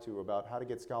apply to, about how to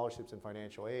get scholarships and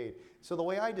financial aid. So the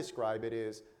way I describe it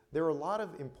is there are a lot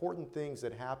of important things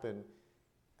that happen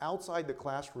outside the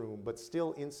classroom, but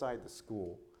still inside the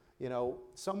school.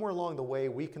 Somewhere along the way,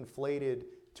 we conflated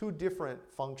 2 different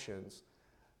functions.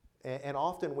 And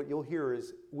often what you'll hear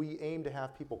is we aim to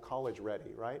have people college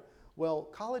ready, right? Well,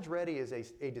 college ready is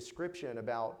a description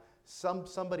about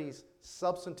somebody's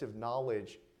substantive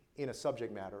knowledge in a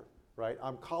subject matter, right?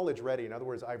 I'm college ready. In other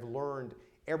words, I've learned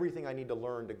everything I need to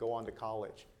learn to go on to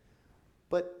college.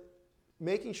 But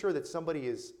making sure that somebody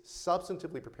is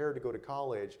substantively prepared to go to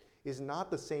college is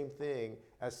not the same thing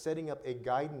as setting up a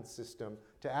guidance system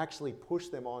to actually push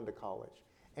them on to college.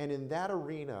 And in that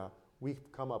arena,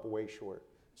 we've come up way short.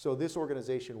 So this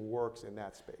organization works in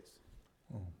that space.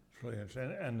 It's really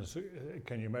interesting. And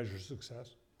can you measure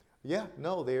success? Yeah,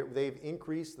 no, they've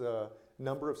increased the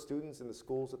number of students in the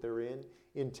schools that they're in.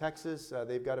 In Texas,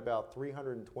 they've got about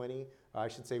 320. I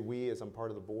should say we, as I'm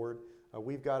part of the board.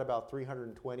 We've got about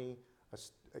 320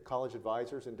 college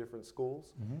advisors in different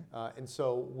schools. And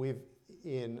so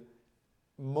in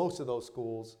most of those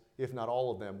schools, if not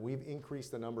all of them, we've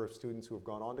increased the number of students who have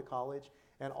gone on to college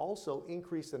and also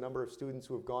increased the number of students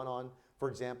who have gone on, for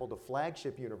example, to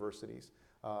flagship universities,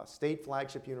 state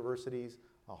flagship universities,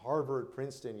 Harvard,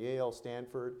 Princeton, Yale,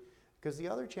 Stanford. Because the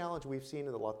other challenge we've seen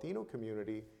in the Latino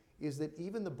community is that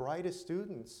even the brightest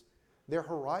students, their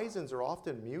horizons are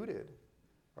often muted,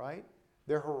 right?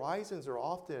 Their horizons are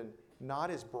often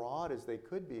not as broad as they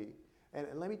could be. And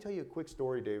let me tell you a quick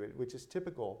story, David, which is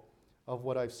typical of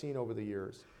what I've seen over the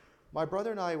years. My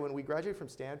brother and I, when we graduated from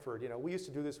Stanford, we used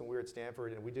to do this when we were at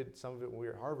Stanford, and we did some of it when we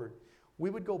were at Harvard.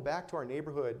 We would go back to our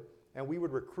neighborhood and we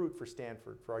would recruit for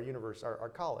Stanford, for our university, our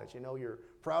college. You're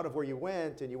proud of where you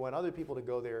went and you want other people to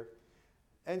go there.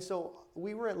 And so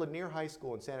we were at Lanier High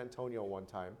School in San Antonio one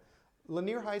time.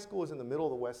 Lanier High School is in the middle of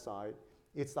the west side.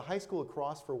 It's the high school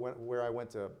across from where I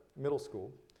went to middle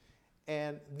school.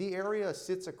 And the area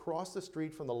sits across the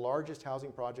street from the largest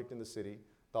housing project in the city,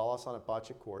 the Alasan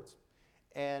Apache Courts.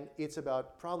 And it's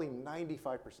about probably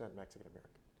 95% Mexican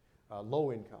American,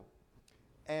 low income.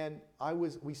 And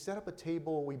we set up a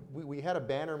table, we had a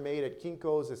banner made at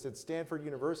Kinko's that said Stanford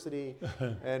University,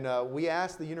 and we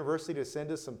asked the university to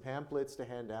send us some pamphlets to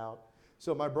hand out.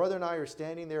 So my brother and I are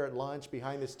standing there at lunch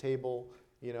behind this table,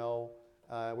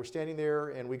 we're standing there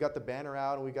and we got the banner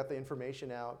out and we got the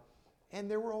information out. And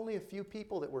there were only a few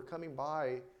people that were coming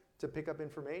by to pick up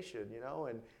information,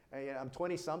 and I'm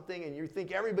 20 something and you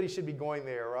think everybody should be going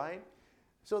there, right?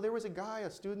 So there was a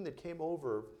student that came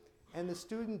over, and the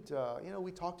student,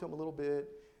 we talked to him a little bit,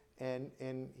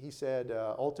 and he said,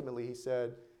 ultimately he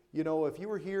said, if you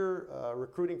were here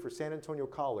recruiting for San Antonio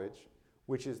College,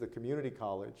 which is the community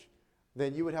college,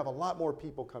 then you would have a lot more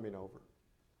people coming over.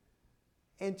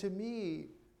 And to me,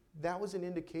 that was an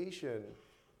indication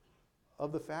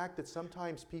of the fact that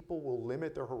sometimes people will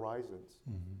limit their horizons.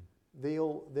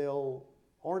 Mm-hmm. They'll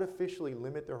artificially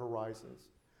limit their horizons.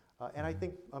 And I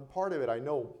think I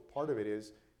know part of it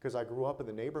is because I grew up in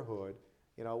the neighborhood.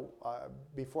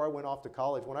 Before I went off to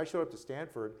college, when I showed up to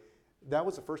Stanford, that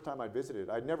was the first time I'd visited.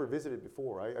 I'd never visited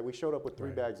before. We showed up with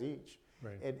 3 bags each.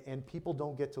 Right. And people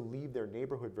don't get to leave their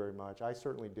neighborhood very much. I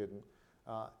certainly didn't.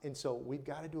 And so we've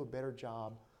got to do a better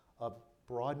job of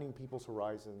broadening people's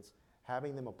horizons,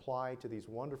 having them apply to these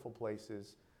wonderful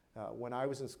places. When I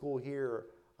was in school here,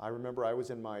 I remember I was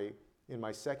in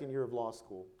my second year of law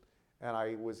school, and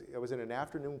I was in an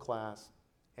afternoon class,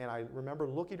 and I remember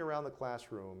looking around the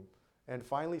classroom and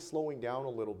finally slowing down a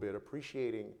little bit,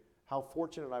 appreciating how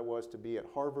fortunate I was to be at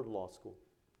Harvard Law School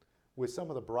with some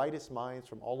of the brightest minds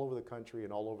from all over the country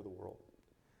and all over the world.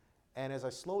 And as I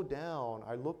slowed down,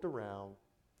 I looked around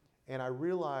and I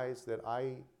realized that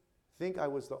I think I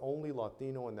was the only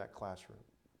Latino in that classroom.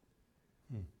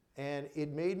 And it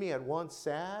made me at once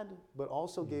sad, but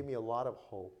also gave me a lot of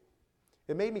hope.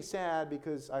 It made me sad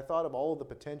because I thought of all of the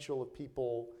potential of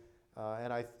people,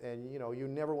 and you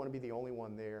never want to be the only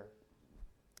one there.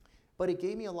 But it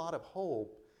gave me a lot of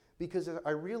hope because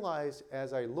I realized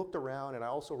as I looked around, and I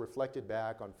also reflected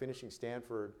back on finishing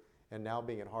Stanford and now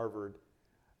being at Harvard,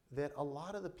 that a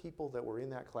lot of the people that were in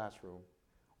that classroom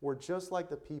were just like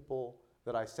the people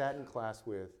that I sat in class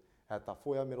with at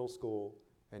Tafoya Middle School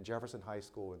and Jefferson High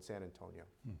School in San Antonio.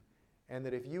 And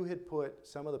that if you had put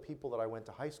some of the people that I went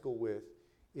to high school with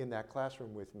in that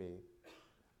classroom with me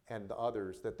and the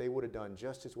others, that they would have done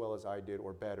just as well as I did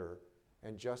or better,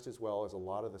 and just as well as a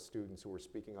lot of the students who were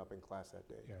speaking up in class that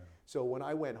day. Yeah. So when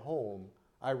I went home,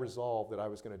 I resolved that I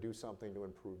was going to do something to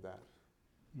improve that.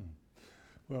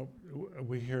 Well,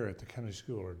 we here at the county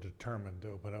school are determined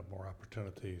to open up more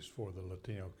opportunities for the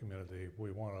Latino community.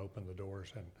 We want to open the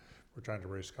doors, and we're trying to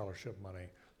raise scholarship money,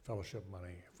 fellowship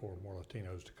money for more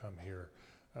Latinos to come here.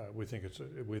 We think it's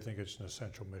an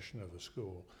essential mission of the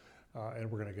school, and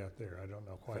we're going to get there. I don't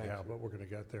know quite how, but we're going to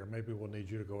get there. Maybe we'll need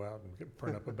you to go out and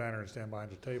print up a banner and stand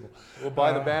behind the table. We'll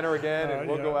buy the banner again, and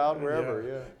we'll go out wherever.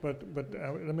 Yeah. But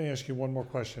let me ask you one more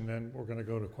question, then we're going to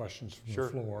go to questions from the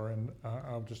floor. And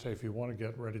I'll just say, if you want to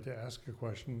get ready to ask a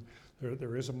question,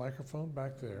 there is a microphone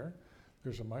back there.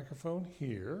 There's a microphone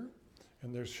here.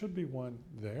 And there should be one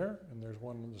there, and there's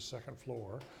one on the second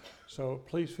floor. So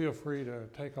please feel free to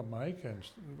take a mic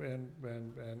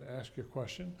and ask your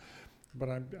question. But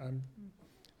I'm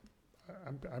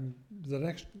the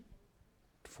next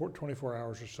 24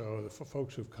 hours or so, the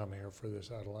folks who've come here for this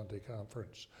Adelante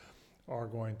conference are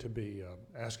going to be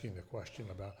asking the question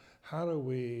about how do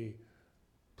we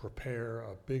prepare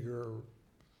a bigger,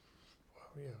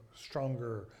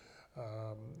 stronger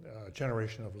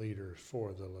generation of leaders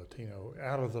for the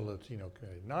out of the Latino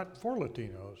community, not for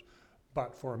Latinos,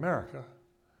 but for America,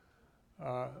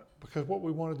 because what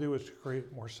we want to do is to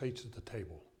create more seats at the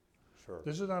table. Sure.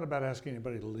 This is not about asking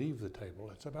anybody to leave the table.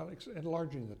 It's about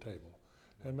enlarging the table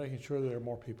and making sure there are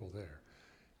more people there.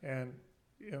 And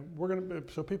we're going to,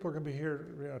 so people are going to be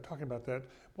here talking about that.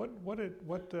 What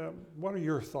are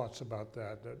your thoughts about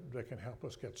that can help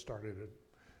us get started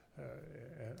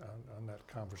on that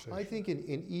conversation? I think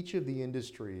in each of the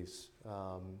industries,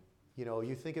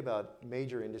 you think about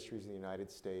major industries in the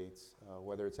United States,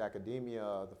 whether it's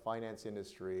academia, the finance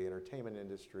industry, entertainment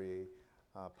industry,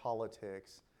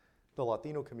 politics, the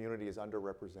Latino community is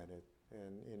underrepresented,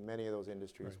 and in many of those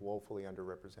industries, Right. woefully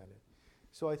underrepresented.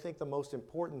 So I think the most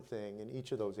important thing in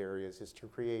each of those areas is to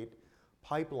create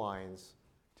pipelines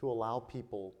to allow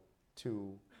people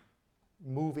to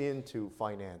move into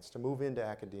finance, to move into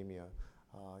academia,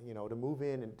 to move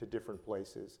into different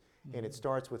places. Mm-hmm. And it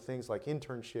starts with things like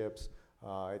internships.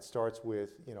 It starts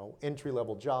with,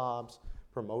 entry-level jobs,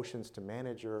 promotions to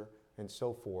manager, and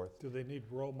so forth. Do they need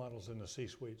role models in the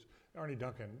C-suites? Arnie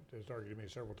Duncan has argued to me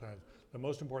several times, the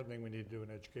most important thing we need to do in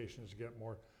education is to get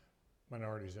more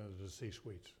minorities into the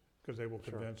C-suites, because they will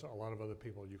convince a lot of other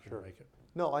people you can make it.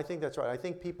 No, I think that's right. I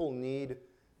think people need,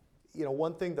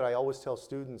 one thing that I always tell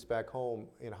students back home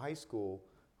in high school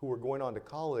who are going on to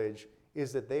college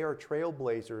is that they are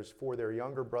trailblazers for their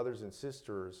younger brothers and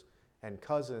sisters and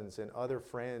cousins and other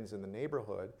friends in the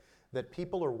neighborhood, that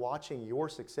people are watching your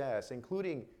success,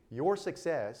 including your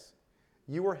success.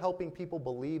 You are helping people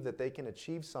believe that they can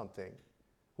achieve something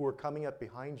who are coming up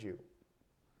behind you.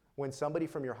 When somebody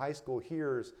from your high school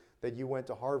hears that you went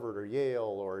to Harvard or Yale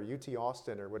or UT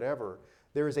Austin or whatever,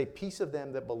 there is a piece of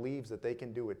them that believes that they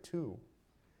can do it too.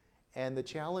 And the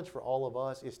challenge for all of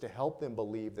us is to help them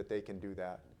believe that they can do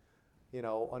that.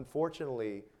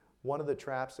 Unfortunately, one of the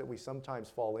traps that we sometimes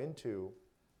fall into,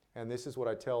 and this is what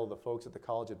I tell the folks at the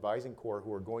College Advising Corps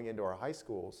who are going into our high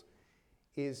schools,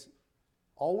 is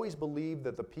always believe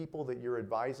that the people that you're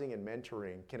advising and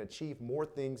mentoring can achieve more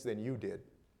things than you did.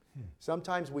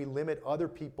 Sometimes we limit other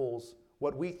people's,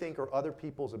 what we think are other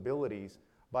people's abilities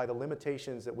by the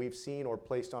limitations that we've seen or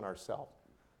placed on ourselves.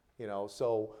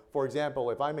 So for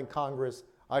example, if I'm in Congress,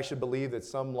 I should believe that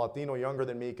some Latino younger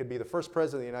than me could be the first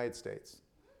president of the United States.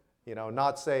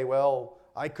 Not say, well,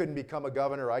 I couldn't become a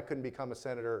governor, I couldn't become a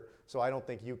senator, so I don't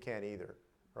think you can either,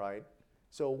 right?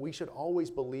 So we should always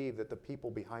believe that the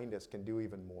people behind us can do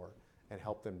even more and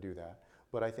help them do that.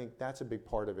 But I think that's a big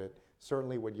part of it.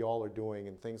 Certainly what y'all are doing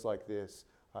and things like this,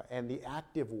 and the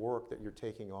active work that you're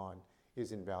taking on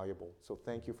is invaluable. So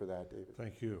thank you for that, David.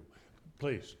 Thank you.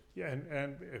 Please. Yeah,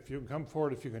 and if you can come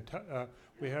forward, if you can,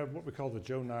 we have what we call the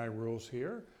Joe Nye rules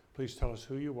here. Please tell us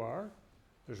who you are.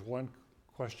 There's one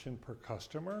question per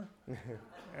customer.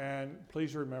 And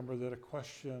please remember that a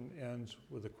question ends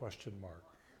with a question mark.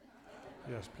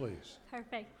 Yes, please.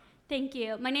 Perfect. Thank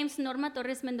you. My name's Norma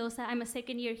Torres Mendoza. I'm a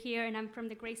second year here, and I'm from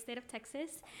the great state of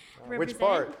Texas. Which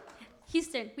part?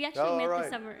 Houston. We actually met right.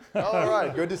 this summer. All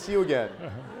right. Good to see you again.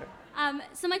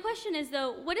 So my question is,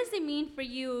 though, what does it mean for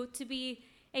you to be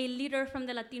a leader from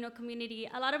the Latino community?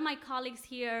 A lot of my colleagues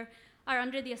here are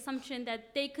under the assumption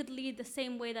that they could lead the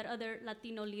same way that other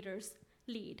Latino leaders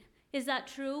lead. Is that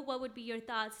true? What would be your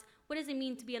thoughts? What does it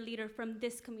mean to be a leader from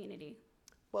this community?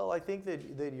 Well, I think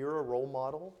that you're a role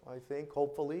model. I think,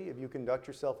 hopefully, if you conduct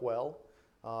yourself well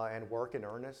and work in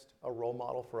earnest, a role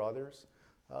model for others.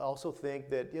 I also think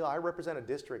that, I represent a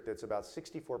district that's about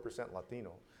 64%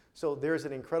 Latino. So there's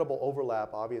an incredible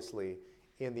overlap, obviously,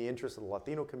 in the interest of the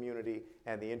Latino community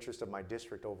and the interest of my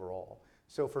district overall.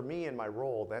 So for me in my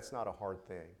role, that's not a hard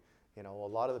thing. A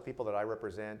lot of the people that I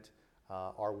represent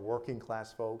are working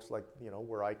class folks, like,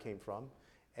 where I came from.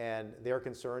 And they're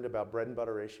concerned about bread and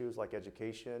butter issues like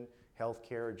education,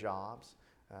 healthcare, jobs.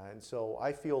 And so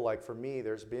I feel like for me,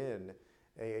 there's been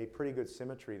a pretty good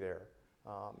symmetry there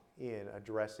in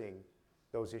addressing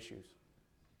those issues.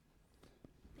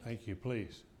 Thank you,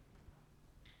 please.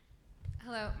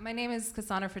 Hello, my name is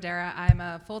Cassandra Federa. I'm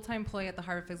a full-time employee at the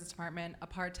Harvard Physics Department, a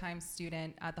part-time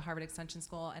student at the Harvard Extension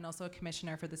School, and also a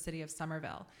commissioner for the city of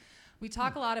Somerville. We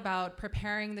talk a lot about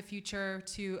preparing the future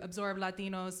to absorb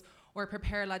Latinos or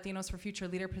prepare Latinos for future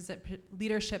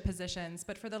leadership positions.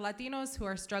 But for the Latinos who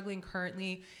are struggling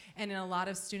currently and in a lot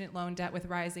of student loan debt with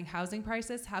rising housing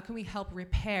prices, how can we help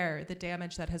repair the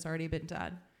damage that has already been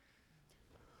done?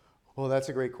 Well, that's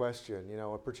a great question.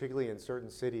 Particularly in certain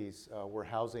cities where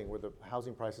the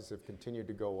housing prices have continued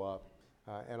to go up,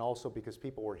 and also because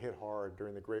people were hit hard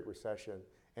during the Great Recession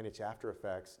and its after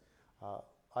effects.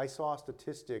 I saw a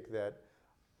statistic that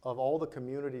of all the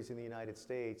communities in the United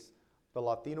States, the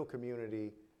Latino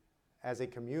community, as a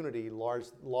community,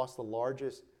 lost the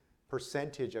largest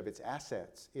percentage of its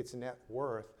assets, its net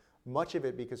worth, much of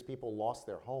it because people lost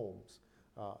their homes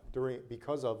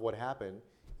because of what happened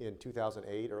in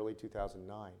 2008, early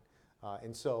 2009.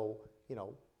 And so,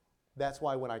 that's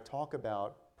why when I talk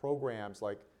about programs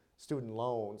like student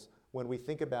loans, when we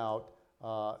think about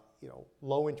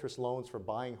low interest loans for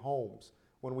buying homes,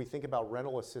 when we think about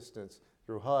rental assistance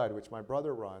through HUD, which my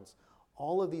brother runs,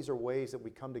 all of these are ways that we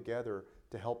come together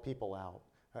to help people out.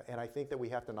 And I think that we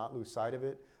have to not lose sight of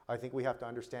it. I think we have to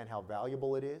understand how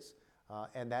valuable it is.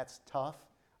 And that's tough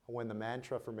when the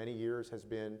mantra for many years has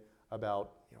been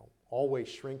about always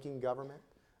shrinking government.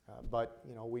 But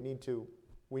we need to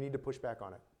push back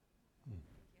on it.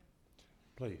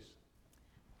 Please.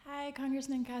 Hi,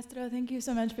 Congressman Castro. Thank you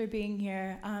so much for being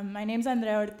here. My name's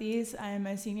Andrea Ortiz. I'm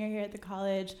a senior here at the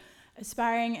college,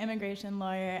 aspiring immigration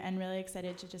lawyer, and really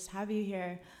excited to just have you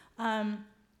here.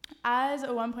 As a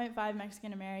 1.5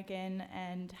 Mexican American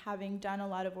and having done a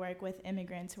lot of work with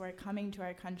immigrants who are coming to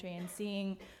our country and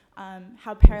seeing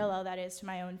how parallel that is to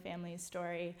my own family's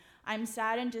story, I'm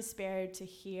sad and despaired to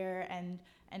hear and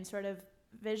sort of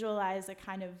visualize the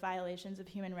kind of violations of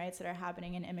human rights that are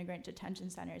happening in immigrant detention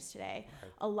centers today.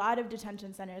 Right. A lot of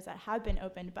detention centers that have been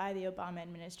opened by the Obama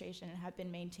administration and have been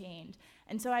maintained.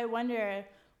 And so I wonder,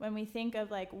 when we think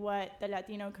of what the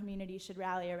Latino community should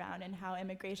rally around and how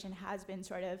immigration has been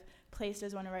sort of placed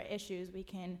as one of our issues, we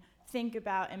can think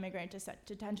about immigrant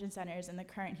detention centers and the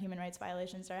current human rights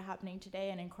violations that are happening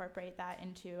today and incorporate that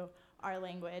into our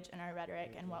language and our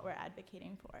rhetoric and what we're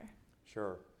advocating for.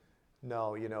 Sure.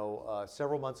 No,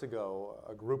 several months ago,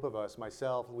 a group of us,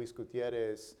 myself, Luis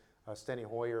Gutierrez, Steny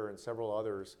Hoyer, and several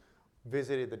others,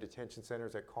 visited the detention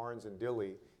centers at Carnes and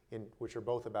Dilley, which are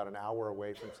both about an hour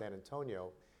away from San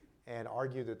Antonio, and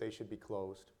argued that they should be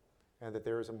closed and that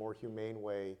there is a more humane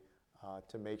way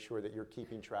to make sure that you're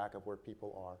keeping track of where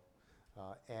people are.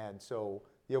 And so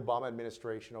the Obama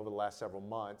administration over the last several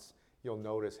months, you'll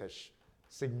notice, has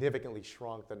significantly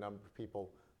shrunk the number of people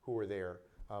who were there.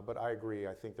 But I agree,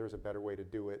 I think there's a better way to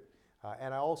do it.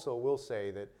 And I also will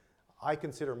say that I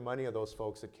consider many of those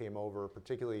folks that came over,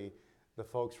 particularly the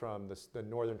folks from the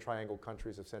Northern Triangle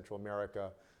countries of Central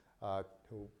America,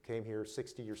 who came here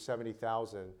 60 or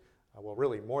 70,000, well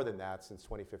really more than that since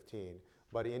 2015,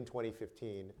 but in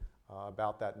 2015,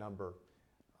 about that number.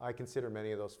 I consider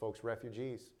many of those folks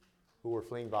refugees who were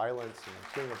fleeing violence and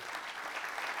fleeing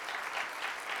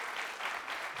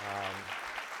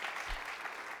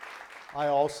I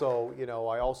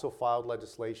also filed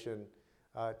legislation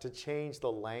to change the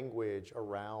language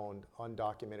around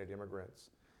undocumented immigrants.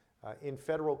 In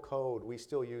federal code, we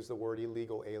still use the word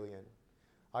illegal alien.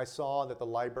 I saw that the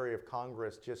Library of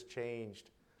Congress just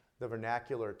changed the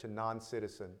vernacular to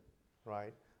non-citizen,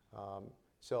 right?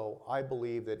 So I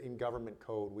believe that in government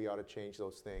code, we ought to change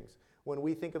those things. When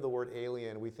we think of the word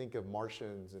alien, we think of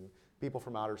Martians and people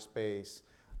from outer space.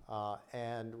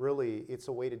 And really, it's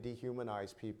a way to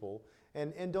dehumanize people.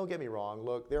 And don't get me wrong,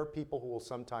 look, there are people who will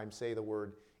sometimes say the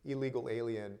word illegal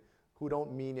alien who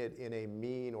don't mean it in a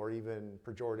mean or even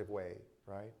pejorative way,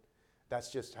 right?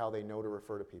 That's just how they know to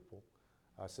refer to people.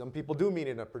 Some people do mean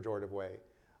it in a pejorative way.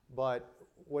 But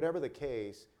whatever the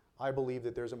case, I believe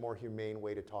that there's a more humane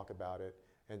way to talk about it.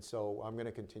 And so I'm going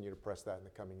to continue to press that in the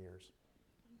coming years.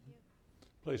 Thank you.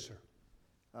 Please, sir.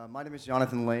 My name is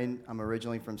Jonathan Lane. I'm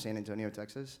originally from San Antonio,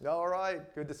 Texas. All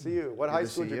right, good to see you. What high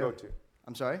school did you go to?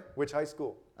 I'm sorry? Which high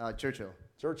school? Churchill.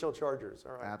 Churchill Chargers,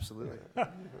 all right. Absolutely.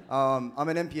 I'm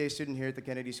an MPA student here at the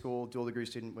Kennedy School, dual degree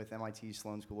student with MIT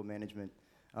Sloan School of Management.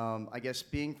 I guess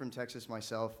being from Texas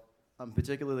myself, I'm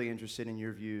particularly interested in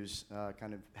your views,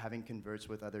 kind of having converts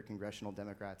with other congressional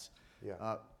Democrats.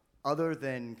 Yeah. Other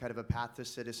than kind of a path to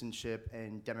citizenship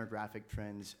and demographic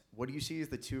trends, what do you see as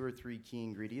the 2 or 3 key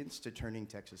ingredients to turning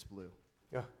Texas blue?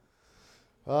 Yeah.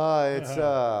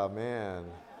 Man.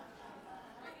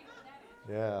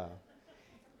 Yeah.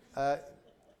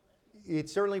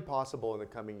 It's certainly possible in the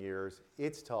coming years.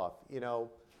 It's tough.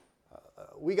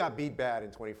 We got beat bad in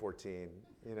 2014,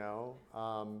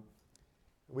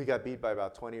 We got beat by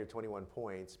about 20 or 21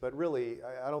 points. But really,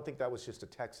 I don't think that was just a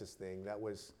Texas thing. That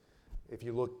was, if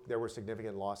you look, there were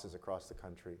significant losses across the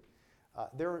country.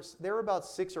 There are about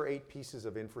 6 or 8 pieces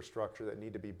of infrastructure that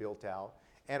need to be built out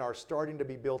and are starting to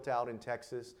be built out in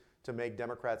Texas to make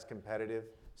Democrats competitive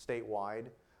statewide.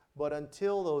 But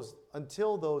until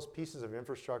those pieces of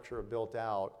infrastructure are built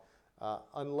out,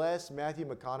 unless Matthew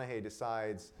McConaughey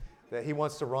decides that he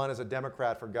wants to run as a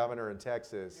Democrat for governor in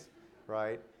Texas,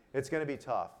 right, it's going to be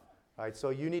tough. Right?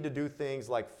 So you need to do things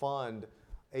like fund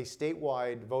a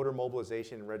statewide voter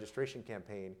mobilization and registration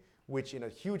campaign, which in a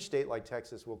huge state like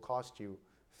Texas will cost you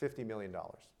 $50 million.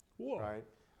 Whoa. Right?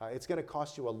 It's going to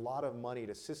cost you a lot of money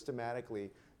to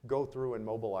systematically go through and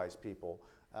mobilize people.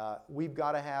 We've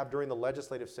got to have, during the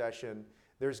legislative session,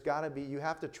 There's got to be, you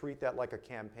have to treat that like a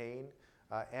campaign.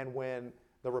 And when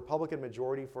the Republican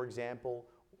majority, for example,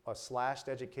 slashed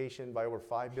education by over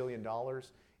 $5 billion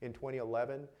in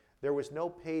 2011, there was no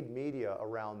paid media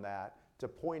around that to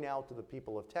point out to the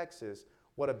people of Texas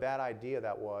what a bad idea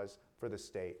that was for the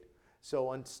state.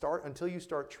 So until you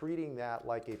start treating that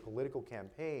like a political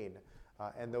campaign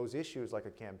and those issues like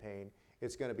a campaign,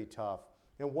 it's going to be tough.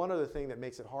 And one other thing that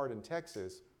makes it hard in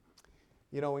Texas,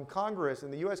 you know, in Congress,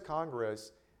 in the US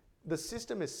Congress, the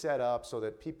system is set up so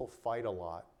that people fight a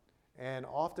lot. And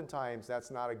oftentimes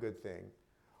that's not a good thing.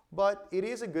 But it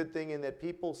is a good thing in that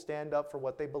people stand up for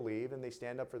what they believe and they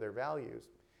stand up for their values.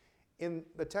 In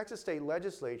the Texas State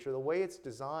Legislature, the way it's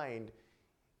designed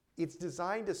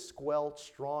to squelch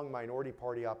strong minority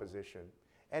party opposition.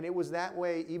 And it was that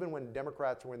way even when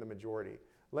Democrats were in the majority.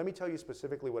 Let me tell you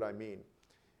specifically what I mean.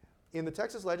 In the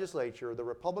Texas Legislature, the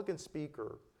Republican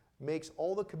speaker makes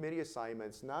all the committee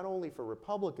assignments not only for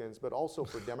Republicans but also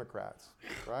for Democrats,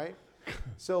 right?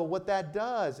 So what that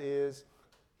does is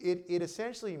it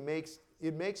essentially makes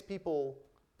people,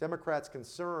 Democrats,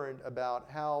 concerned about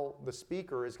how the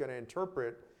speaker is going to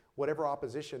interpret whatever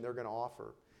opposition they're going to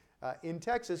offer. In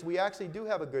Texas, we actually do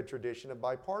have a good tradition of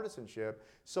bipartisanship.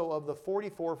 So of the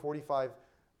 44, 45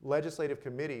 legislative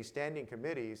committees, standing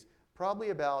committees, probably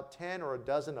about 10 or a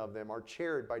dozen of them are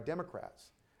chaired by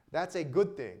Democrats. That's a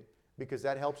good thing because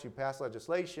that helps you pass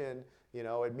legislation. You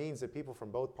know, it means that people from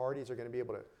both parties are going to be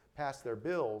able to pass their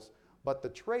bills. But the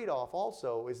trade-off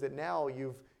also is that now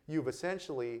you've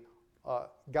essentially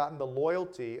gotten the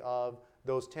loyalty of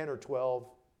those 10 or 12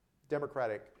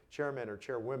 Democratic chairmen or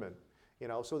chairwomen. You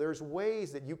know, so there's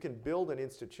ways that you can build an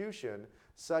institution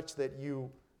such that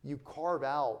you carve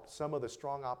out some of the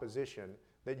strong opposition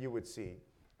that you would see.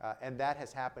 And that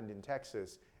has happened in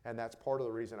Texas, and that's part of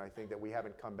the reason I think that we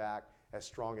haven't come back as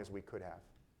strong as we could have.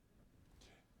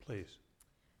 Please.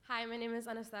 Hi, my name is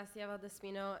Anastasia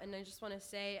Valdespino, and I just want to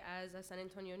say, as a San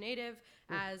Antonio native,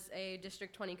 as a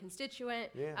District 20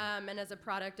 constituent, and as a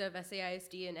product of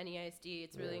SAISD and NEISD,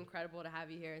 it's really incredible to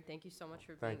have you here, and thank you so much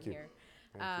for being here.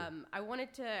 I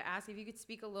wanted to ask if you could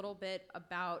speak a little bit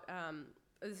about,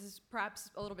 this is perhaps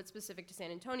a little bit specific to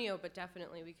San Antonio, but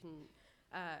definitely we can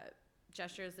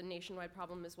gesture as a nationwide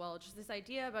problem as well. Just this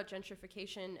idea about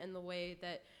gentrification and the way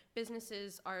that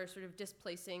businesses are sort of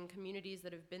displacing communities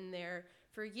that have been there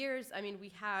for years. I mean,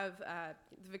 we have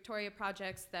the Victoria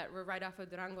projects that were right off of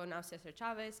Durango, now Cesar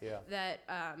Chavez, that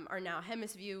are now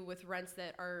Hemisview with rents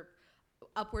that are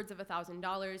upwards of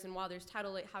 $1,000. And while there's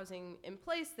Title 8 housing in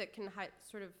place that can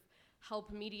sort of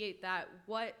help mediate that,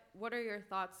 what are your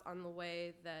thoughts on the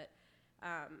way that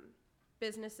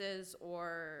businesses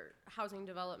or housing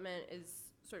development is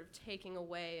sort of taking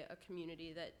away a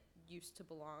community that used to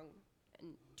belong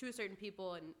to a certain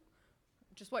people, and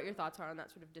just what your thoughts are on that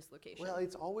sort of dislocation? Well,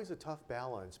 it's always a tough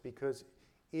balance because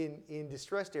in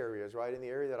distressed areas, right, in the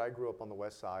area that I grew up on the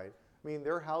west side, I mean,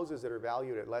 there are houses that are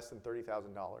valued at less than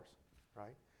 $30,000, right?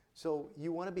 So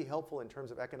you want to be helpful in terms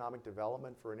of economic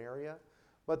development for an area,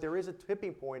 but there is a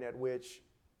tipping point at which,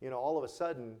 you know, all of a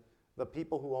sudden, the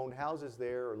people who own houses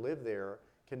there or live there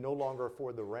can no longer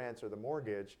afford the rents or the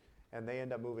mortgage, and they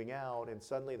end up moving out, and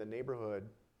suddenly the neighborhood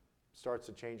starts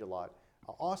to change a lot.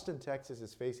 Austin, Texas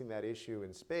is facing that issue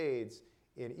in spades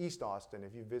in East Austin.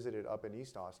 If you visited up in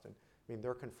East Austin, I mean,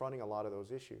 they're confronting a lot of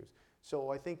those issues. So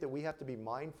I think that we have to be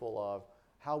mindful of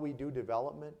how we do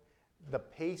development, the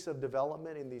pace of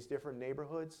development in these different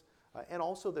neighborhoods, and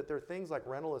also that there are things like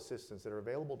rental assistance that are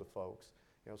available to folks,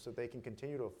 you know, so they can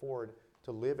continue to afford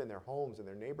to live in their homes, in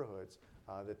their neighborhoods,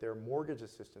 that there are mortgage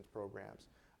assistance programs.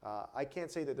 I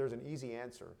can't say that there's an easy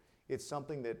answer. It's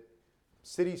something that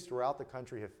cities throughout the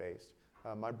country have faced.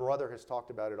 My brother has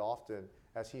talked about it often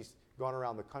as he's gone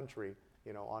around the country,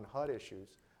 you know, on HUD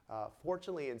issues.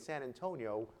 Fortunately, in San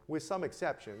Antonio, with some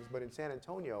exceptions, but in San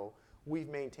Antonio, we've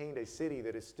maintained a city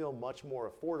that is still much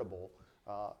more affordable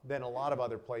than a lot of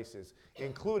other places,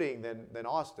 including than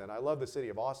Austin. I love the city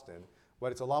of Austin,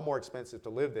 but it's a lot more expensive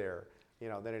to live there, you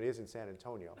know, than it is in San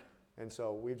Antonio. And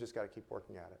so we've just got to keep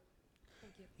working at it.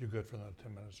 Thank you. You good for another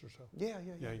 10 minutes or so? Yeah,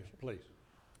 Sure. Please.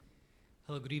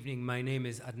 Hello, good evening. My name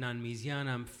is Adnan Mizian.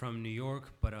 I'm from New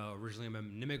York, but originally I'm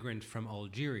an immigrant from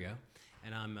Algeria,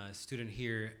 and I'm a student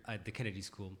here at the Kennedy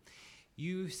School.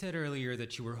 You said earlier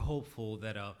that you were hopeful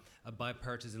that a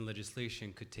bipartisan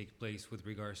legislation could take place with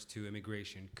regards to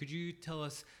immigration. Could you tell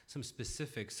us some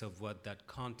specifics of what that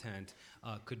content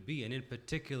could be, and in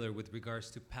particular with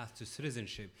regards to path to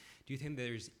citizenship? Do you think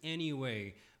there's any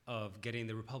way of getting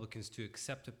the Republicans to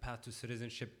accept a path to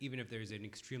citizenship, even if there's an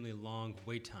extremely long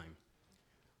wait time?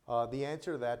 The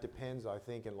answer to that depends, I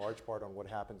think, in large part on what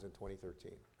happens in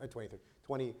 2013.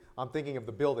 I'm thinking of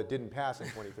the bill that didn't pass in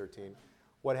 2013.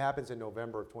 What happens in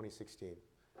November of 2016?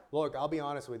 Look, I'll be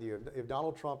honest with you. If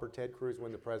Donald Trump or Ted Cruz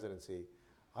win the presidency,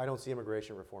 I don't see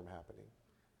immigration reform happening.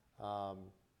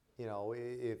 You know,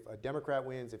 if a Democrat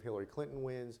wins, if Hillary Clinton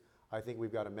wins, I think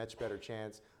we've got a much better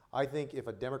chance. I think if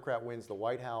a Democrat wins the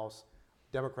White House,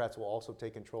 Democrats will also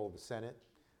take control of the Senate.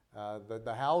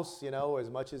 The House, you know, as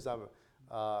much as I'm,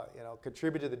 you know,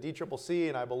 contribute to the DCCC,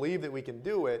 and I believe that we can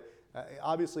do it.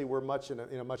 Obviously, we're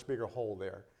in a much bigger hole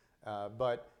there.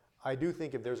 But I do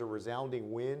think if there's a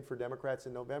resounding win for Democrats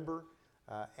in November,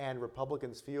 and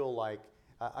Republicans feel like,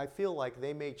 I feel like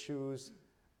they may choose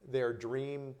their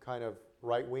dream kind of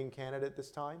right-wing candidate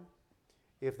this time.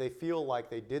 If they feel like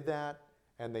they did that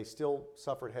and they still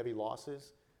suffered heavy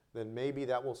losses, then maybe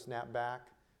that will snap back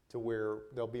to where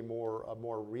there'll be a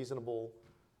more reasonable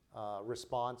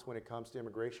response when it comes to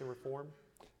immigration reform.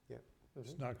 Yeah.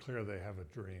 It's not clear they have a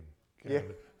dream. Yeah.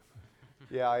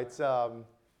 Yeah, it's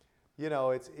you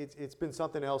know, it's been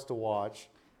something else to watch.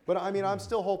 But I mean, I'm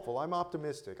still hopeful. I'm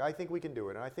optimistic. I think we can do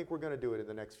it, and I think we're going to do it in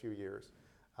the next few years.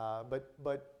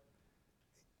 But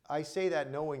I say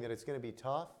that knowing that it's going to be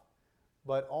tough,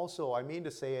 but also I mean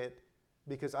to say it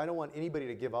because I don't want anybody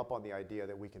to give up on the idea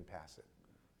that we can pass it.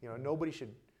 You know, nobody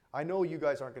should. I know you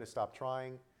guys aren't going to stop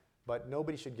trying, but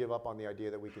nobody should give up on the idea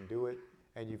that we can do it,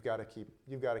 and you've got to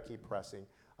keep pressing.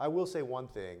 I will say one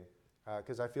thing,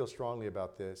 because I feel strongly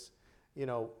about this. You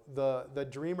know, the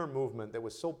Dreamer movement that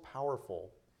was so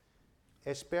powerful,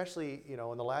 especially, you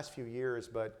know, in the last few years,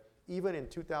 but even in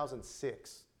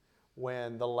 2006,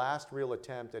 when the last real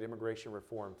attempt at immigration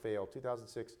reform failed,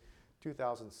 2006,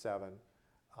 2007,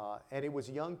 and it was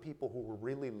young people who were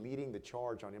really leading the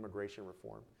charge on immigration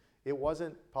reform. It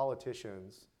wasn't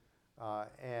politicians,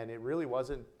 and it really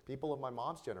wasn't people of my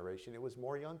mom's generation. It was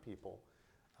more young people.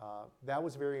 That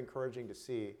was very encouraging to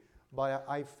see. But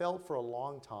I felt for a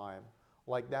long time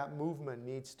like that movement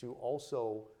needs to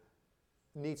also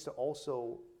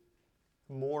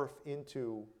morph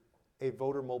into a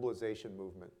voter mobilization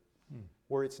movement,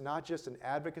 where it's not just an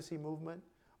advocacy movement,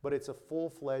 but it's a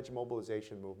full-fledged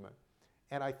mobilization movement.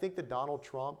 And I think that Donald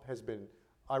Trump has been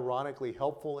ironically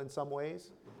helpful in some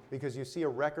ways, because you see a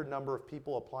record number of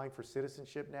people applying for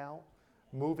citizenship now,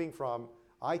 moving from,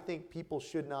 I think people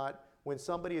should not, when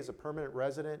somebody is a permanent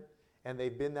resident and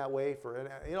they've been that way for, and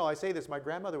you know, I say this, my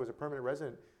grandmother was a permanent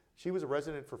resident. She was a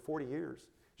resident for 40 years.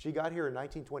 She got here in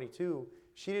 1922.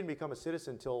 She didn't become a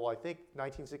citizen until I think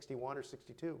 1961 or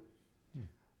 62.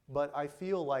 But I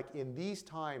feel like in these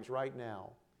times right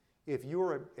now, if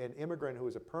you're an immigrant who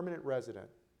is a permanent resident,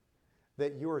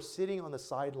 that you are sitting on the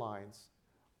sidelines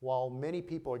while many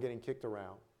people are getting kicked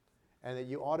around, and that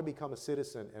you ought to become a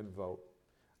citizen and vote.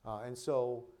 And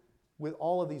so with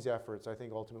all of these efforts, I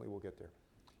think ultimately we'll get there.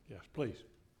 Yes, please.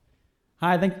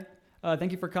 Hi,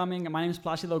 thank you for coming. My name is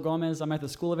Placido Gomez. I'm at the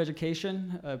School of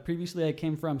Education. Previously, I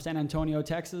came from San Antonio,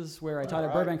 Texas, where I taught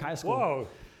at Burbank High School. Whoa,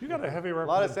 you got a heavy A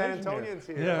lot of representation. San Antonians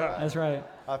here. Yeah. That's right.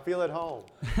 I feel at home.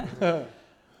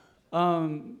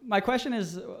 My question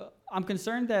is, I'm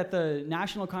concerned that the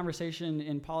national conversation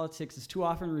in politics is too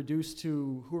often reduced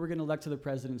to who we're going to elect to the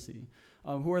presidency,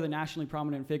 who are the nationally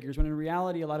prominent figures, when in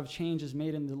reality a lot of change is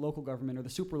made in the local government or the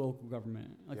super local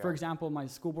government. Like for example, my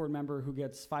school board member who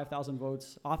gets 5,000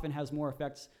 votes often has more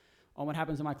effects on what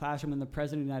happens in my classroom than the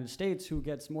president of the United States, who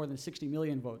gets more than 60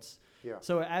 million votes. Yeah.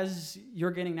 So as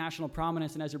you're gaining national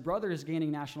prominence and as your brother is gaining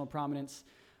national prominence,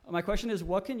 my question is,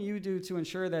 what can you do to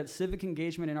ensure that civic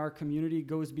engagement in our community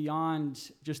goes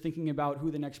beyond just thinking about who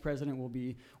the next president will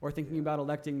be or thinking about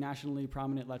electing nationally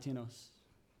prominent Latinos?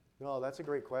 No, that's a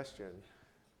great question.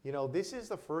 You know, this is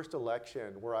the first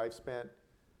election where I've spent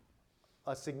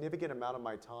a significant amount of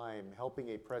my time helping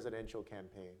a presidential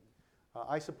campaign.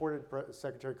 I supported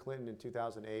Secretary Clinton in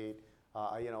 2008.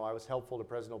 You know, I was helpful to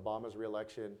President Obama's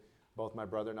reelection, both my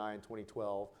brother and I in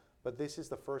 2012. But this is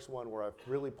the first one where I've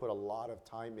really put a lot of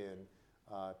time in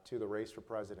to the race for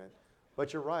president.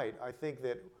 But you're right. I think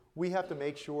that we have to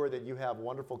make sure that you have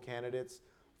wonderful candidates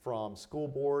from school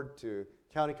board to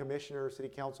county commissioner, city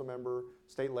council member,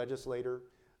 state legislator,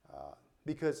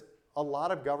 because a lot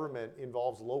of government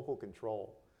involves local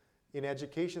control. In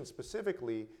education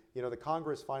specifically, you know, the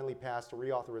Congress finally passed a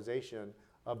reauthorization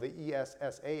of the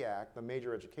ESSA Act, the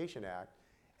Major Education Act,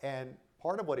 and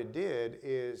part of what it did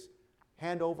is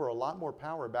hand over a lot more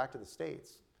power back to the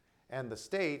states. And the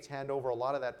states hand over a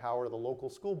lot of that power to the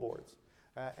local school boards.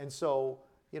 And so,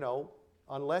 you know,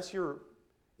 unless you're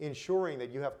ensuring that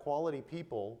you have quality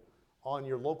people on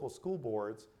your local school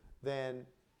boards, then,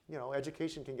 you know,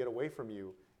 education can get away from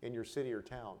you in your city or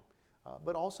town.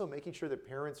 but also making sure that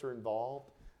parents are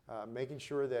involved, making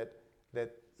sure that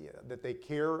they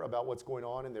care about what's going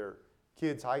on in their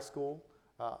kids' high school.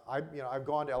 I've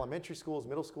gone to elementary schools,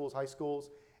 middle schools, high schools,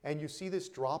 and you see this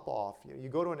drop off. You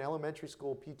go to an elementary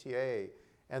school PTA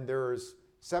and there's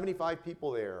 75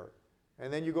 people there,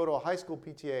 and then you go to a high school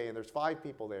PTA and there's 5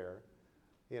 people there.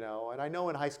 And I know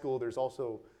in high school there's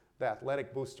also the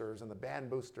athletic boosters and the band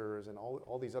boosters and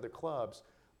all these other clubs,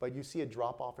 but you see a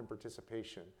drop off in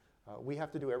participation. We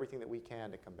have to do everything that we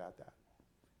can to combat that.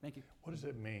 Thank you. What does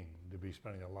it mean to be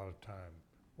spending a lot of time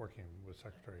working with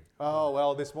Secretary? Oh,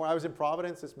 well, this morning, I was in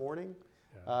Providence this morning.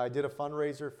 Yeah. I did a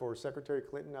fundraiser for Secretary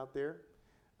Clinton out there.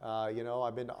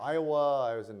 I've been to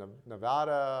Iowa, I was in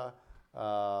Nevada,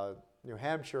 New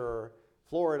Hampshire,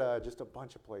 Florida, just a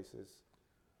bunch of places.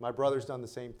 My brother's done the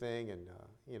same thing, and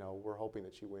we're hoping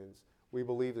that she wins. We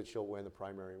believe that she'll win the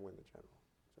primary and win the general.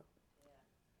 So.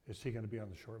 Is he going to be on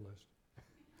the short list?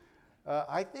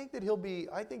 I think he'll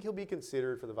be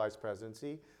considered for the vice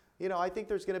presidency. I think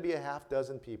there's going to be a half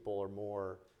dozen people or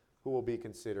more who will be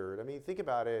considered. I mean, think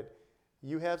about it.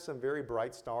 You have some very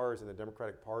bright stars in the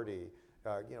Democratic Party.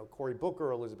 Cory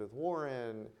Booker, Elizabeth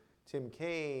Warren, Tim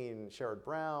Kaine, Sherrod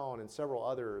Brown, and several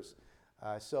others.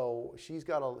 So she's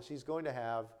going to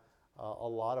have a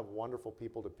lot of wonderful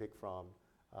people to pick from,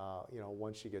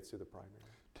 once she gets through the primary.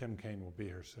 Tim Kaine will be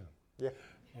here soon. Yeah,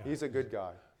 he's a good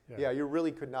guy. Yeah, you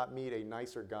really could not meet a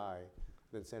nicer guy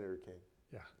than Senator Kaine.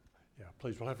 Yeah,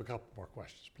 please, we'll have a couple more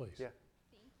questions, please. Yeah.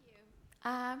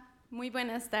 Thank you. Muy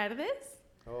buenas tardes.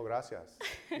 Oh, gracias.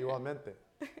 Igualmente.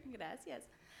 Gracias.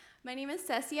 My name is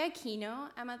Ceci Aquino.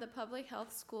 I'm at the Public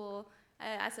Health School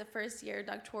as a first-year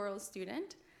doctoral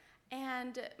student.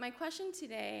 And my question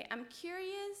today, I'm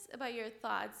curious about your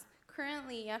thoughts.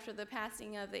 Currently, after the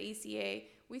passing of the ACA,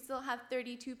 we still have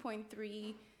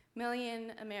 32.3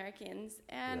 million Americans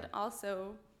and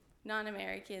also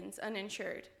non-Americans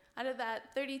uninsured. Out of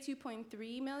that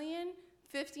 32.3 million,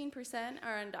 15%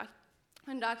 are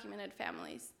undocumented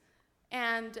families.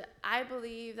 And I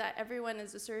believe that everyone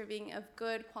is deserving of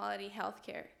good quality health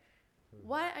care.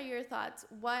 What are your thoughts?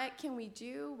 What can we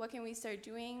do? What can we start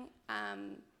doing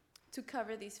to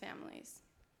cover these families?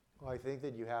 Well, I think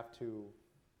that you have to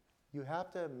do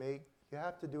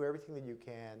everything that you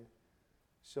can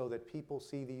so that people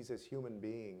see these as human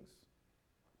beings,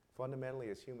 fundamentally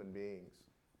as human beings,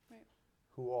 right,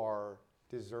 who are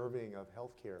deserving of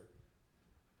health care,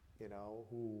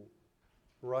 who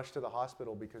rush to the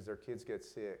hospital because their kids get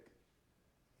sick,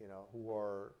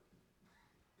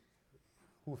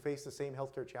 who face the same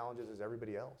healthcare challenges as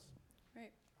everybody else.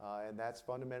 Right. And that's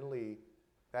fundamentally,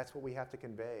 that's what we have to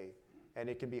convey. And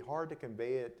it can be hard to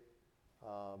convey it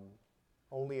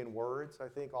only in words. I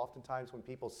think oftentimes when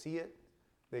people see it,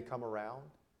 they come around.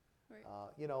 Right.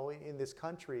 In this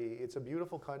country, it's a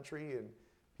beautiful country and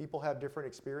people have different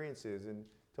experiences. And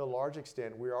to a large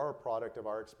extent, we are a product of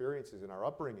our experiences and our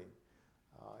upbringing.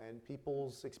 And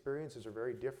people's experiences are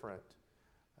very different.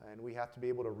 And we have to be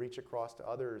able to reach across to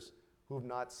others who've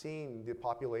not seen the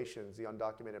populations, the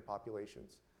undocumented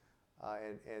populations,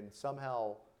 and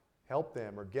somehow help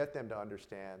them or get them to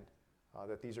understand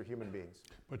that these are human beings.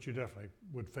 But you definitely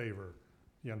would favor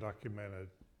the undocumented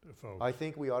folks. I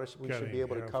think we should be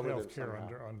able to cover them somehow.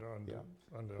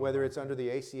 Under Whether it's under the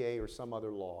ACA or some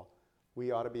other law, we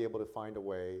ought to be able to find a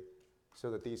way so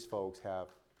that these folks have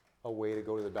a way to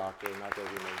go to the doctor and not go to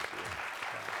the emergency room.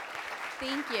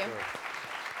 Thank you.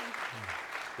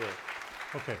 Sure.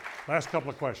 Okay, last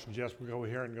couple of questions. Yes, we'll go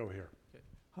here and go here.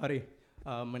 Howdy,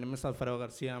 my name is Alfredo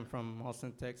Garcia. I'm from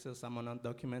Austin, Texas. I'm an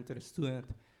undocumented student,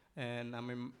 and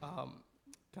I'm a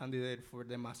candidate for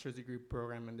the master's degree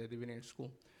program in the divinity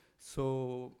school.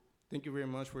 So thank you very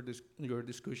much for your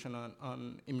discussion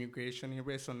on immigration. It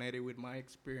resonated with my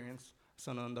experience as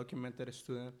an undocumented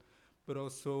student, but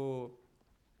also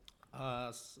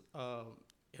as a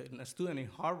student in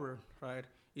Harvard, right?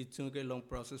 It took a long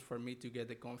process for me to get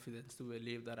the confidence to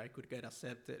believe that I could get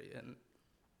accepted and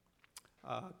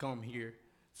come here.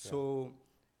 So,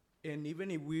 and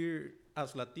even if we're,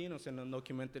 as Latinos and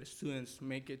undocumented students,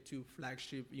 make it to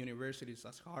flagship universities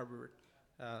as Harvard,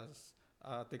 as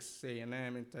Texas A&M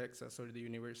in Texas, or the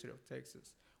University of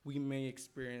Texas, we may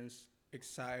experience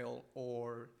exile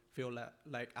or feel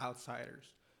like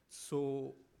outsiders.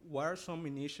 So what are some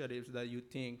initiatives that you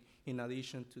think, in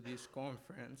addition to this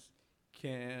conference,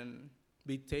 can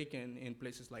be taken in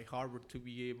places like Harvard to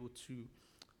be able to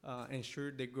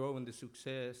ensure the growth and the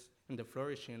success and the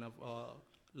flourishing of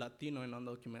Latino and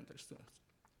undocumented students?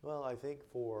 Well, I think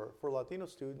for Latino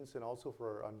students and also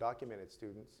for undocumented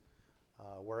students,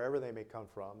 wherever they may come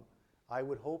from, I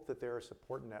would hope that there are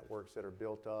support networks that are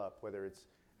built up, whether it's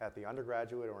at the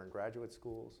undergraduate or in graduate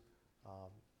schools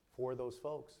for those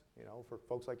folks, for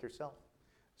folks like yourself,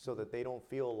 so that they don't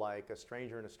feel like a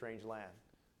stranger in a strange land,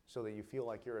 so that you feel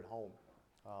like you're at home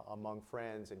among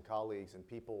friends and colleagues and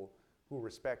people who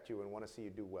respect you and want to see you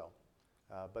do well.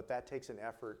 But that takes an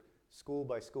effort school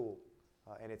by school,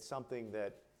 and it's something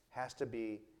that has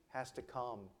to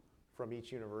come from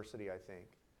each university, I think.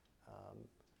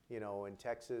 In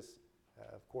Texas,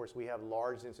 of course, we have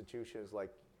large institutions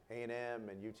like A&M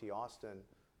and UT Austin,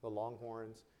 the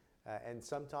Longhorns, and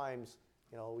sometimes,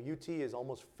 UT is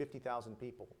almost 50,000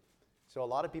 people. So a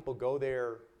lot of people go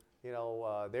there,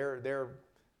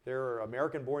 they're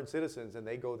American-born citizens, and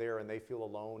they go there and they feel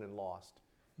alone and lost.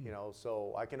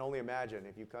 So I can only imagine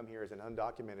if you come here as an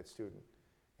undocumented student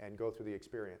and go through the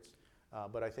experience.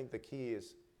 But I think the key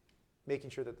is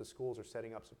making sure that the schools are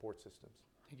setting up support systems.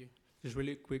 Thank you. Just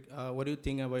really quick, what do you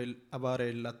think about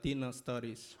a Latino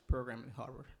studies program in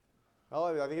Harvard? Oh,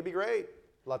 I think it'd be great.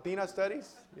 Latina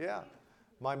studies, yeah.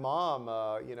 My mom,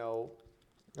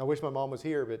 I wish my mom was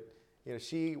here, but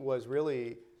she was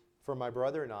really, for my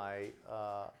brother and I,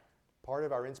 part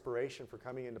of our inspiration for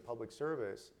coming into public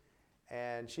service.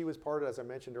 And she was part of, as I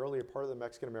mentioned earlier, part of the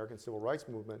Mexican-American Civil Rights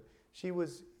Movement. She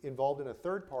was involved in a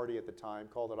third party at the time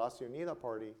called the Raza Unida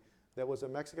Party that was a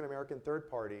Mexican-American third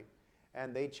party.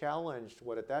 And they challenged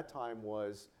what at that time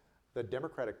was the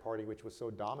Democratic Party, which was so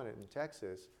dominant in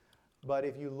Texas. But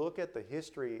if you look at the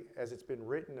history as it's been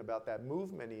written about that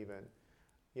movement even,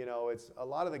 it's a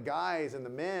lot of the guys and the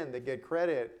men that get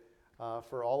credit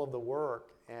for all of the work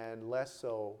and less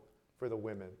so for the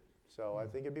women. So I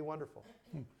think it'd be wonderful.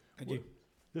 Thank you.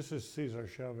 This is Cesar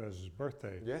Chavez's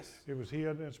birthday. Yes. Was he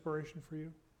an inspiration for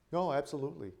you? No,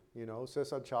 absolutely.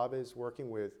 Cesar Chavez working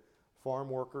with farm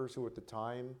workers who at the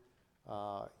time,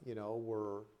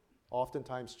 were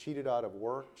oftentimes cheated out of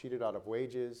work, cheated out of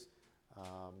wages,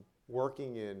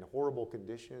 working in horrible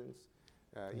conditions.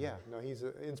 He's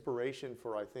an inspiration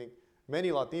for, I think, many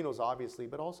Latinos, obviously,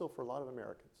 but also for a lot of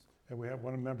Americans. And we have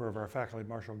one member of our faculty,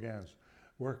 Marshall Gans,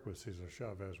 worked with Cesar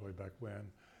Chavez way back when,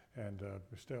 and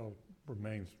still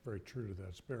remains very true to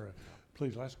that spirit.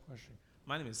 Please, last question.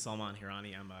 My name is Salman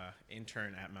Hirani. I'm an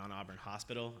intern at Mount Auburn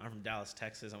Hospital. I'm from Dallas,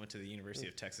 Texas. I went to the University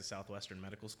of Texas Southwestern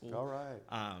Medical School. All right.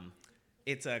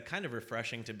 It's kind of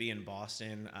refreshing to be in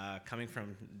Boston. Coming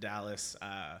from Dallas,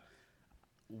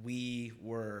 we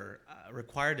were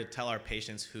required to tell our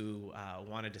patients who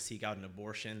wanted to seek out an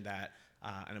abortion that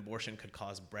an abortion could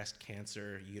cause breast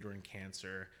cancer, uterine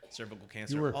cancer, cervical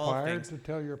cancer. You were all required things. to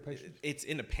tell your patients? It's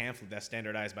in a pamphlet that's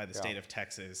standardized by the state of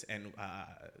Texas, and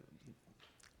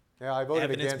I voted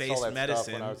against all that medicine,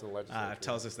 stuff when I was in the legislature.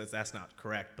 tells us that that's not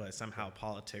correct, but somehow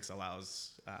politics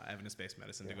allows evidence-based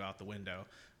medicine to go out the window.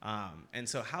 And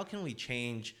so how can we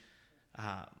change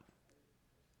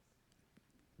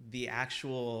the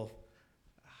actual,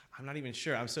 I'm not even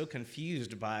sure, I'm so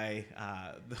confused by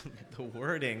the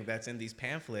wording that's in these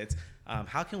pamphlets.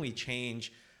 How can we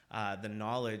change the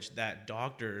knowledge that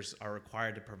doctors are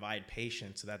required to provide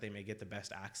patients so that they may get the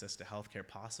best access to healthcare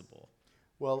possible?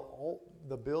 Well,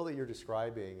 the bill that you're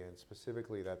describing, and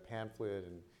specifically that pamphlet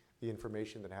and the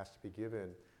information that has to be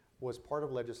given, was part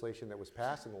of legislation that was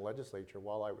passed in the legislature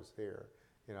while I was there.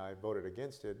 I voted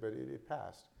against it, but it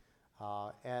passed.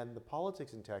 And the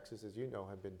politics in Texas, as you know,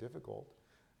 have been difficult.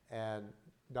 And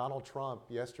Donald Trump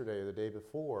yesterday or the day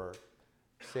before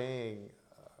saying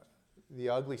the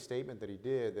ugly statement that he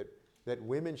did, that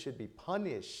women should be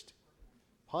punished,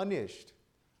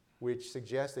 which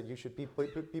suggests that you should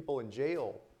put people in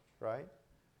jail, right,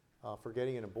 for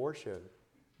getting an abortion.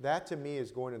 That to me is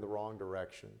going in the wrong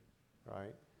direction,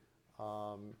 right?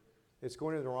 It's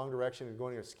going in the wrong direction and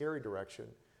going in a scary direction.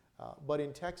 But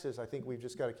in Texas, I think we've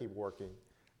just got to keep working.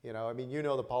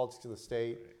 The politics of the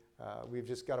state. We've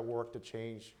just got to work to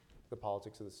change the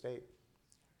politics of the state.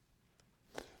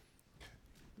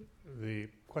 The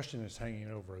question that's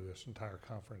hanging over this entire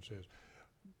conference is,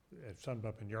 it summed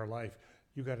up in your life,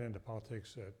 you got into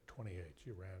politics at 28.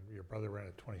 Your brother ran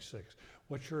at 26.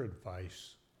 What's your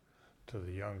advice to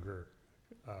the younger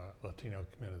Latino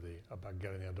community about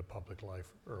getting into public life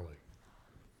early?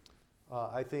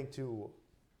 I think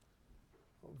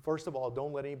first of all,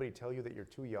 don't let anybody tell you that you're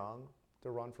too young to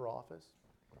run for office.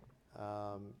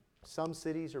 Some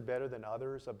cities are better than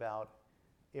others about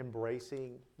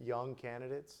embracing young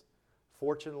candidates.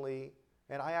 Fortunately,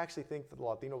 and I actually think that the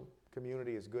Latino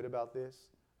community is good about this,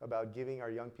 about giving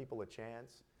our young people a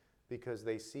chance because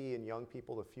they see in young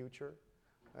people the future.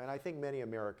 And I think many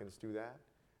Americans do that.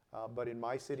 But in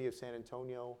my city of San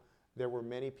Antonio, there were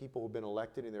many people who've been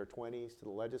elected in their 20s to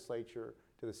the legislature,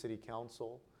 to the city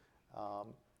council.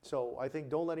 So I think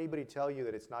don't let anybody tell you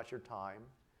that it's not your time.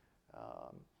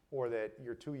 or that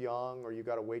you're too young or you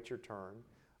got to wait your turn.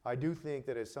 I do think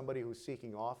that as somebody who's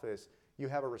seeking office, you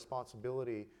have a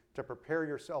responsibility to prepare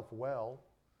yourself well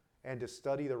and to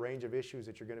study the range of issues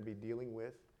that you're going to be dealing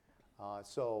with.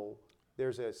 So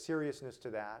there's a seriousness to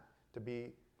that, to be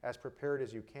as prepared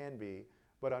as you can be,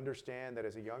 but understand that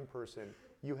as a young person,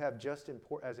 you have just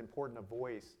as important a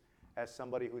voice as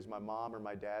somebody who's my mom or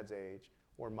my dad's age,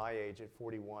 or my age at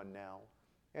 41 now.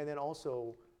 And then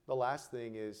also, the last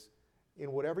thing is,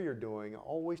 in whatever you're doing,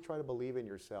 always try to believe in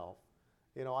yourself.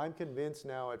 You know, I'm convinced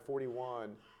now at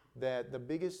 41 that the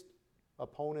biggest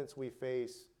opponents we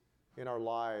face in our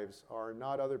lives are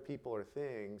not other people or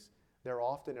things, they're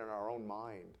often in our own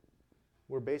mind.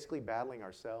 We're basically battling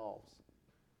ourselves.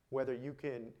 Whether you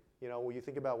can, you know, when you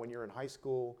think about when you're in high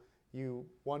school, you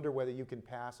wonder whether you can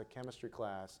pass a chemistry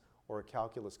class or a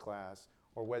calculus class,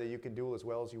 or whether you can do as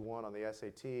well as you want on the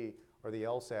SAT or the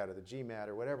LSAT or the GMAT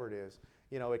or whatever it is.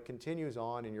 You know, it continues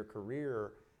on in your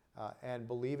career and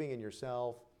believing in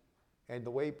yourself. And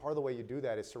part of the way you do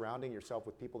that is surrounding yourself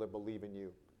with people that believe in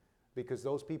you, because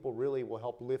those people really will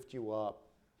help lift you up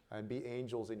and be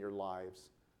angels in your lives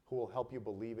who will help you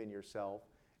believe in yourself,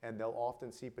 and they'll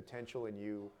often see potential in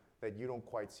you that you don't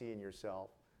quite see in yourself.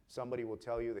 Somebody will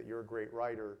tell you that you're a great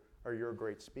writer, or you're a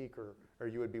great speaker, or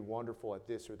you would be wonderful at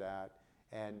this or that,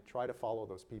 and try to follow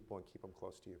those people and keep them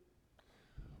close to you.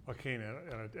 Joaquin,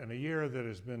 in a year that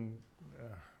has been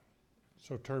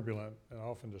so turbulent and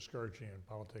often discouraging in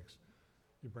politics,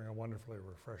 you bring a wonderfully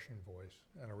refreshing voice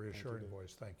and a reassuring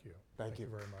voice. Thank you. Thank you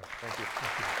very much. Thank you.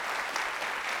 Thank you.